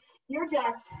 You're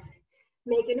just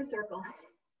making a circle.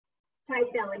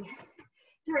 Tight belly.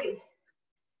 3,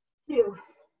 2,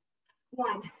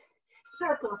 1.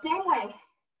 Circle, same way.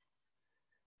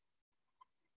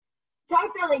 Tight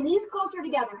belly, knees closer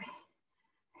together.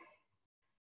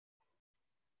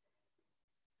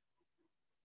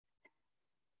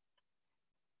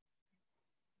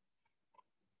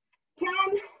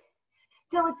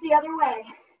 Till it's the other way.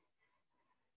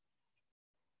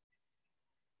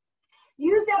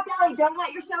 Use that belly, don't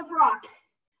let yourself rock.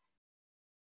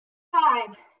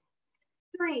 5,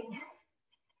 3,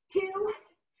 2,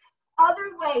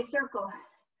 other way, circle.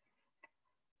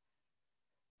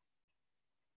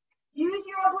 Use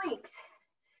your obliques.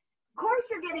 Of course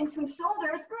you're getting some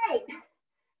shoulders, great.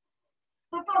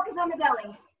 But focus on the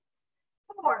belly.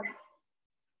 4,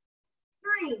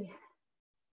 3,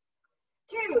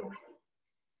 2,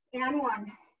 and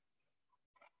 1.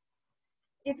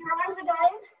 If your arms are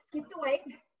dying, skip the weight.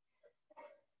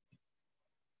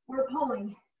 We're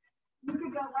pulling. You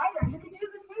could go lighter. You could do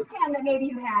the soup can that maybe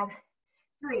you have.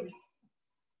 3,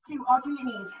 2, alternate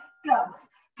knees. Go.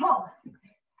 Pull.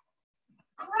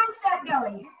 Crunch that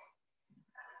belly.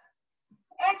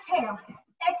 Exhale,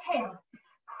 exhale.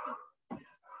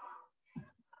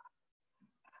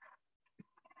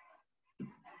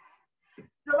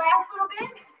 The last little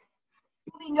bit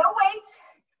will be no weights,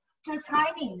 just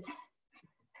high knees.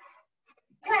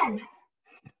 10,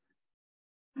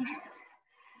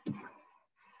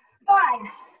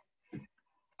 5,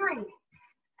 3,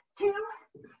 2,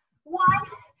 1.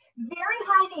 Very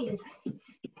high knees.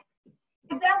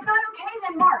 If that's not okay,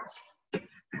 then march. 7,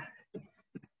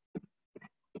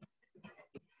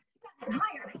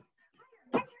 higher,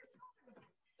 get your shoulders.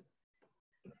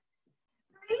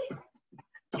 3,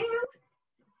 2,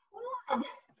 1.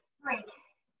 Break.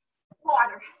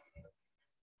 Water.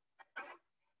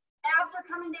 Abs are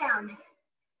coming down.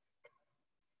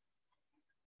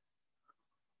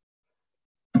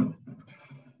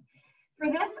 For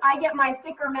this, I get my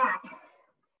thicker mat.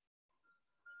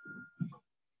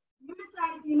 You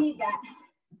decide if you need that.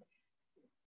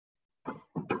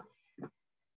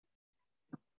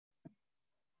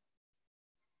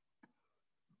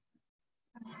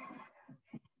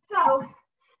 So,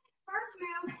 first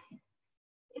move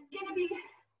is going to be,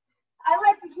 I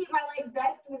like to keep my legs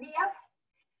bent in the V-up.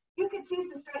 You could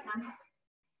choose to straighten them.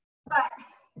 But,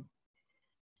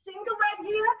 single leg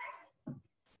V-up,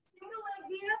 single leg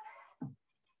V-up,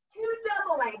 2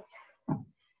 double legs, 2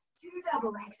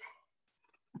 double legs.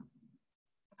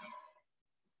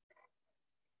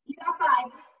 You got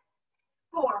 5,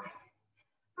 4,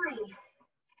 3,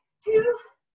 2,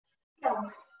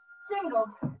 go. Single,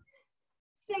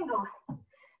 single,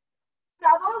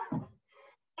 double,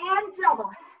 and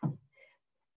double.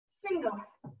 Single,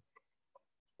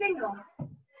 single,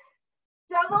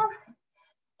 double,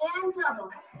 and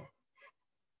double.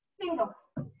 Single,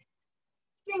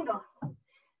 single,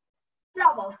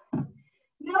 double.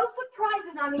 No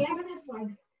surprises on the end of this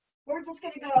one. We're just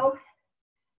going to go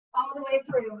all the way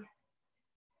through.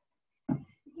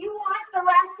 If you want the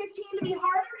last 15 to be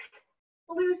harder,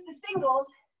 lose the singles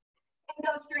and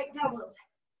go straight doubles.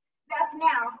 That's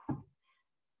now.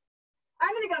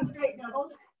 I'm going to go straight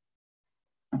doubles.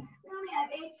 We only have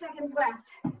 8 seconds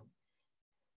left.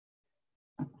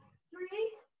 3,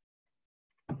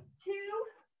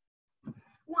 2,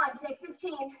 1. Take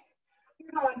 15.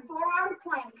 You're going forearm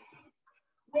plank.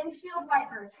 Windshield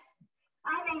wipers.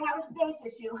 I may have a space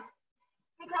issue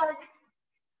because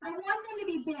I want them to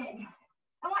be big.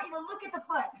 I want you to look at the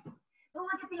foot. So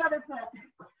look at the other foot.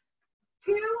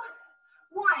 2,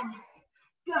 1,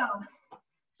 go.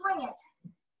 Swing it.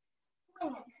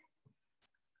 Swing it.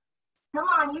 Come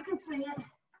on, you can swing it.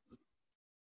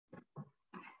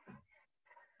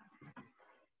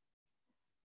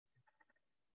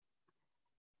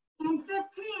 In 15,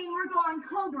 we're going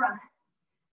cobra.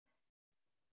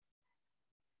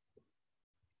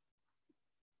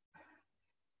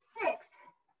 6,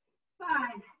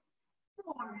 5,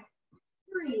 4,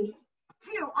 3,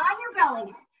 2. On your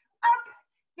belly. Up,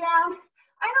 down.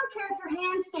 I don't care if your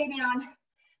hands stay down,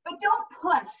 but don't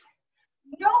push.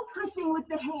 No pushing with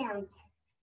the hands.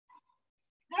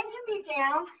 They can be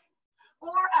down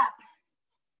or up,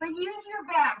 but use your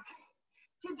back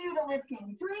to do the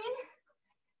lifting. 3,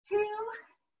 2,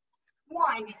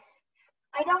 1.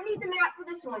 I don't need the mat for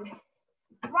this one.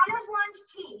 Runner's lunge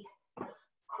T.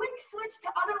 Quick switch to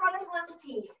other runner's lunge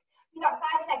T. You got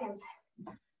 5 seconds.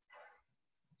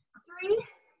 3,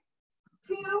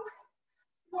 2,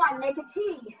 1. Make a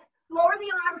T. Lower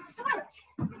the arms. Switch.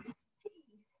 T.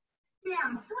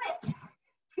 Down. Switch.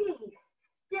 T.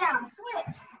 Down.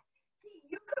 Switch. T.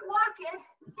 You could walk it.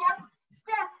 Step.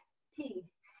 Step. T.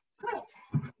 Switch.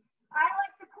 I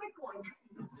like the quick one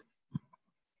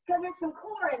because there's some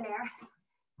core in there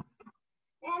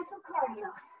and some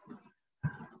cardio.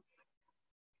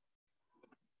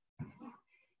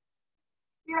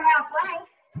 You're halfway.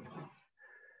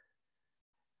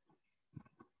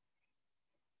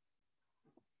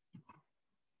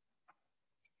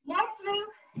 Next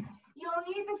move, you'll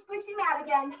need the squishy mat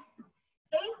again.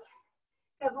 8,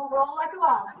 because we'll roll like a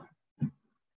ball.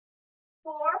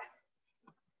 4,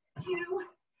 2,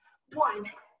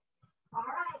 1. All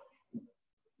right.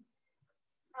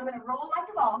 I'm going to roll like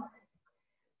a ball.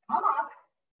 Come up.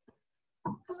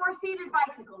 4 seated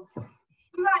bicycles.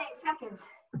 You got 8 seconds.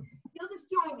 You'll just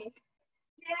join me.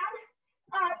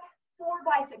 Down, up, 4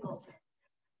 bicycles.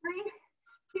 3,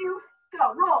 2,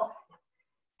 go. Roll.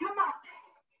 Come up.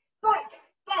 Bike,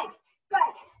 bike,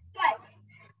 bike, bike.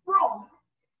 Roll.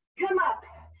 Come up.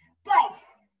 Bike.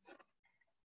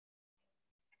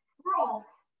 Roll.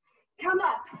 Come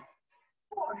up.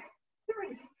 4,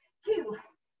 3, 2,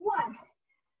 1.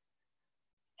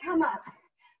 Come up.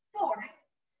 4.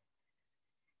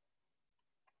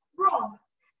 Roll.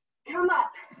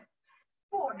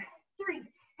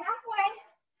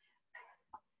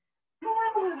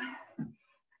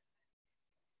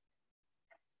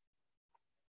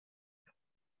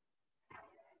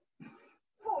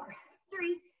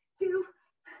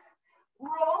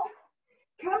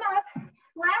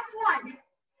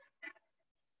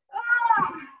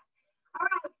 All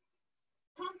right,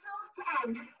 pencil to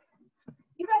end.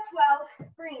 You got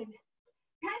 12, breathe.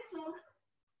 Pencil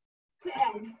to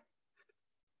end.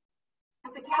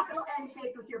 That's a capital N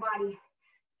shape with your body.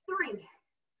 3,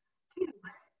 2,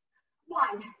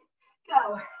 1,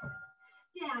 go.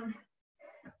 Down.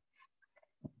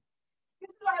 This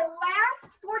is our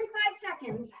last 45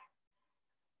 seconds.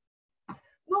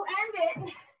 We'll end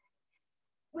it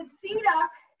with feet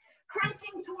up,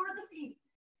 crunching toward the feet.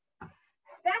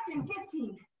 That's in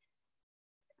 15.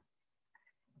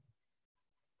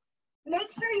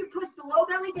 Make sure you push the low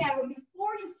belly down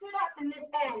before you sit up in this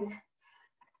end,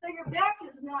 so your back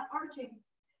is not arching.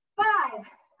 5,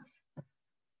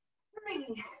 3,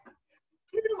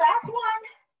 2, last one.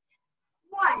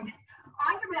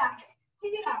 On your back,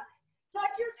 feet up.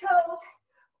 Touch your toes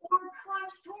or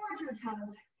crunch towards your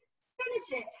toes.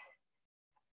 Finish it.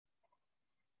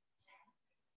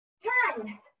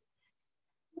 10,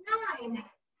 9,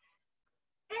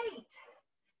 8,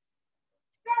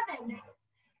 7, 6,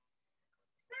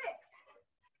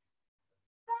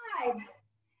 5,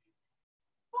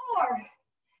 4,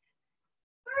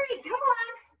 3, come on,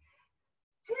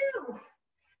 2,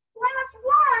 last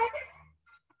one.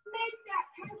 Make that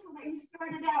pencil that you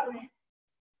started out with.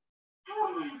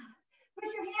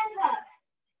 Push your hands up,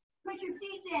 push your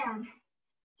feet down.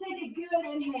 Take a good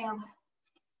inhale.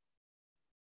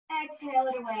 Exhale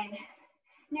it away.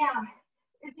 Now,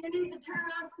 if you need to turn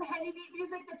off the heavy beat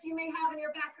music that you may have in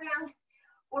your background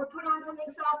or put on something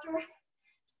softer,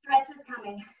 stretch is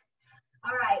coming.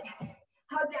 All right,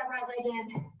 hug that right leg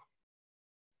in.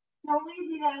 Don't leave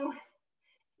me though.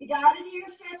 You gotta do your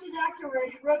stretches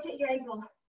afterward. Rotate your ankle.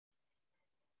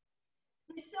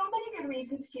 There's so many good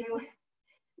reasons to.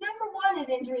 Number 1 is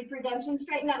injury prevention.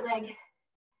 Straighten that leg.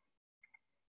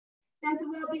 Sense of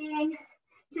well-being,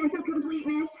 sense of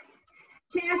completeness,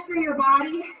 chance for your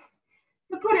body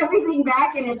to put everything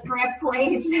back in its correct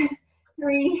place.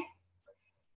 3,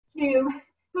 2,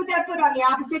 put that foot on the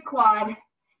opposite quad.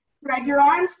 Thread your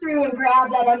arms through and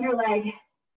grab that under leg.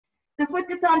 The foot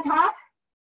that's on top,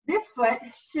 this foot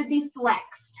should be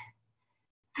flexed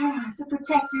to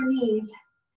protect your knees.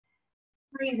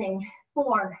 Breathing.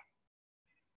 4,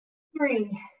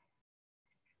 3,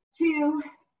 2,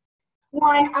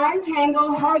 1.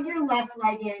 Untangle, hug your left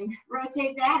leg in.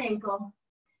 Rotate that ankle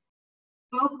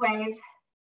both ways.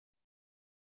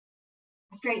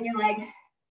 Straighten your leg.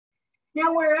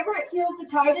 Now, wherever it feels the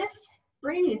tightest,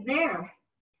 breathe there.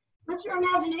 Let your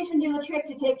imagination do the trick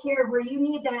to take care of where you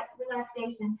need that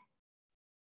relaxation.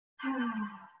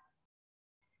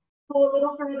 Pull a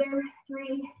little further.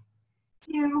 3,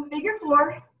 2, figure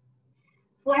 4.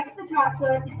 Flex the top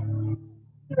foot.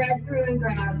 Thread through and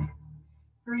grab.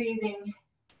 Breathing.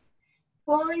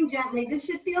 Pulling gently. This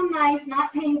should feel nice,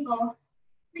 not painful.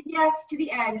 But yes, to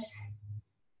the edge.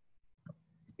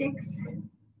 6,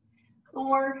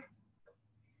 4,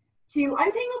 2.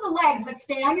 Untangle the legs, but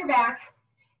stay on your back.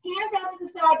 Hands out to the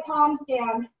side, palms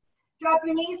down. Drop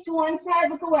your knees to one side,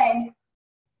 look away.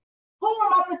 Pull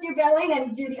them up with your belly,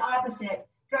 then do the opposite.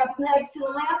 Drop the legs to the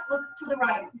left, look to the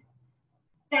right.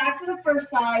 Back to the first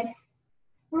side.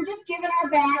 We're just giving our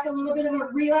back a little bit of a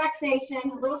relaxation,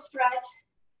 a little stretch.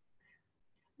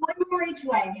 One more each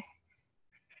way.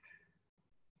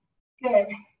 Good.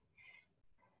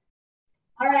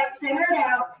 All right, center it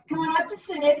out. Come on up to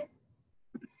seated.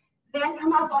 Then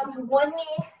come up onto one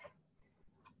knee,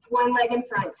 one leg in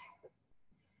front.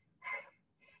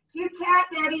 Cute cat,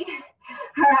 Debbie.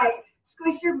 All right,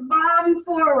 squish your bum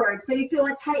forward so you feel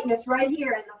a tightness right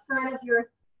here in the front of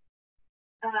your,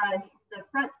 the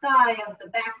front thigh of the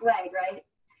back leg, right?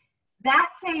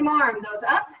 That same arm goes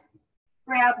up,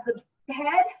 grabs the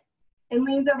head, and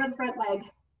leans over the front leg.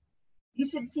 You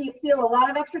should feel a lot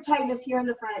of extra tightness here in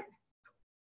the front.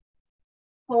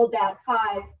 Hold that.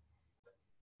 5,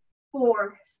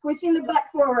 4, squishing the butt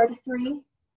forward. 3,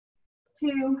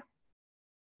 2,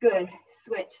 good.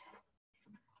 Switch.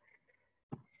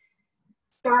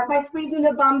 Start by squeezing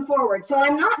the bum forward. So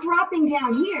I'm not dropping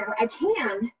down here. I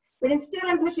can, but instead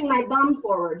I'm pushing my bum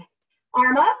forward.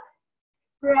 Arm up,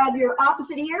 grab your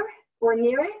opposite ear or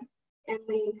near it, and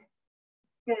lean.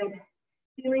 Good.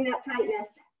 Feeling that tightness.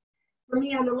 For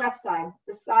me on the left side,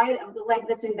 the side of the leg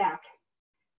that's in back.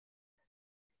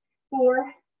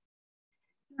 4,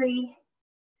 3,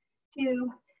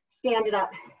 2, stand it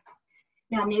up.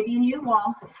 Now maybe you need a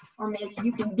wall, or maybe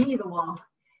you can be the wall.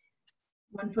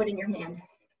 One foot in your hand.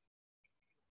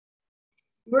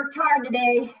 Worked hard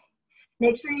today.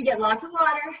 Make sure you get lots of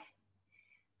water,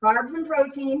 carbs and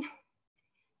protein.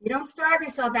 You don't starve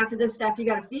yourself after this stuff. You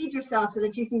got to feed yourself so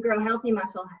that you can grow healthy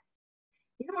muscle.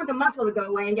 You don't want the muscle to go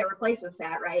away and get replaced with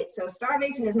fat, right? So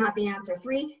starvation is not the answer.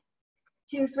 3,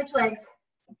 2, switch legs.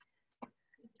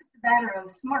 It's just a matter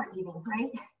of smart eating, right?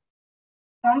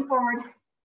 Thumb forward,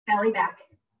 belly back.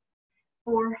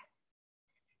 4,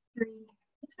 3.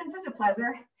 It's been such a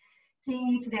pleasure seeing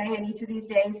you today and each of these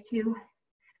days. 2,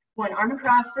 1. Arm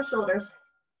across for shoulders.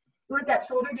 Let that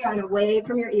shoulder down away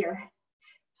from your ear.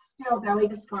 Still belly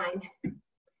to spine.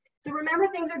 So remember,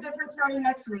 things are different starting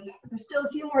next week. There's still a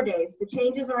few more days. The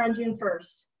changes are on June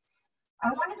 1st.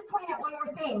 I wanted to point out one more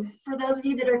thing for those of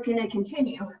you that are going to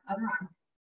continue, other arm,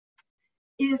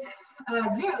 is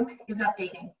Zoom is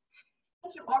updating. I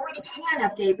think you already can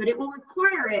update, but it will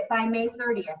require it by May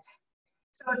 30th.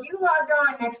 So if you logged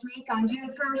on next week on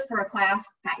June 1st for a class,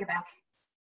 pat your back,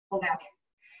 pull back.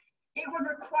 It would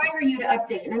require you to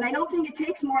update. And I don't think it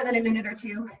takes more than a minute or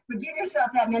two, but give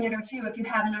yourself that minute or two if you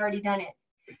haven't already done it.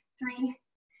 3,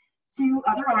 2,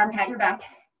 other arm, pat your back,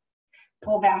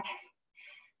 pull back.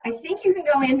 I think you can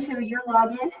go into your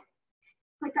login,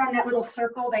 click on that little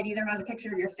circle that either has a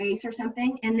picture of your face or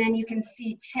something, and then you can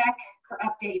see check for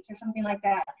updates or something like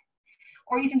that.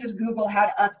 Or you can just Google how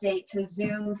to update to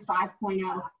Zoom 5.0.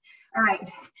 All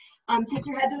right, take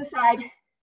your head to the side,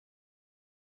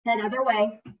 head other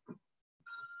way.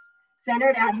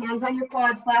 Centered out, hands on your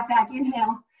quads, flat back,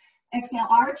 inhale, exhale,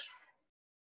 arch.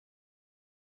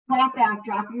 Flat back,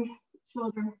 drop your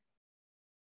shoulder.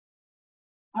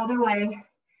 Other way.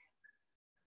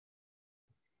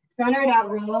 Center it out,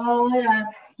 roll it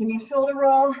up. Give me a shoulder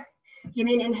roll. Give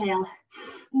me an inhale.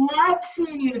 Love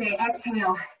seeing you today,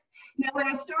 exhale. Now, when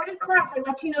I started class, I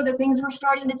let you know that things were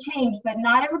starting to change, but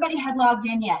not everybody had logged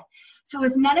in yet. So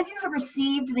if none of you have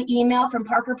received the email from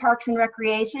Parker Parks and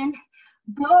Recreation,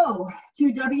 go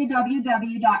to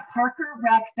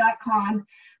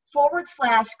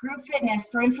www.parkerrec.com/group fitness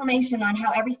for information on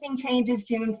how everything changes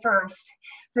June 1st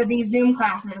for these Zoom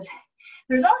classes.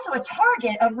 There's also a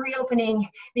target of reopening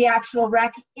the actual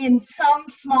rec in some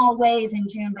small ways in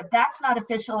June, but that's not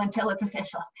official until it's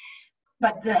official.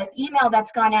 But the email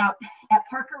that's gone out at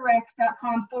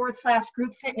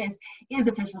parkerrec.com/group fitness is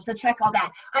official, so check all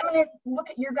that. I'm going to look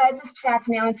at your guys' chats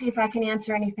now and see if I can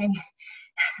answer anything.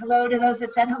 Hello to those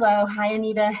that said hello. Hi,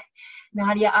 Anita,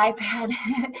 Nadia, iPad,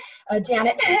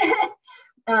 Janet.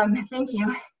 Thank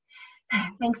you.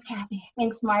 Thanks, Kathy.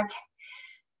 Thanks, Mark.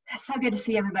 So good to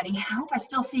see everybody. I hope I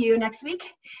still see you next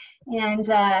week. And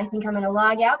I think I'm going to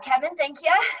log out. Kevin, thank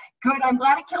you. Good. I'm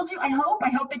glad it killed you. I hope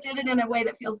it did it in a way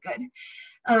that feels good.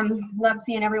 Love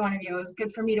seeing every one of you. It was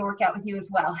good for me to work out with you as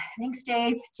well. Thanks,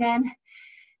 Dave, Jen,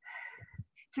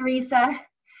 Teresa.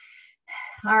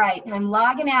 All right, I'm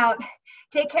logging out.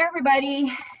 Take care,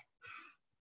 everybody.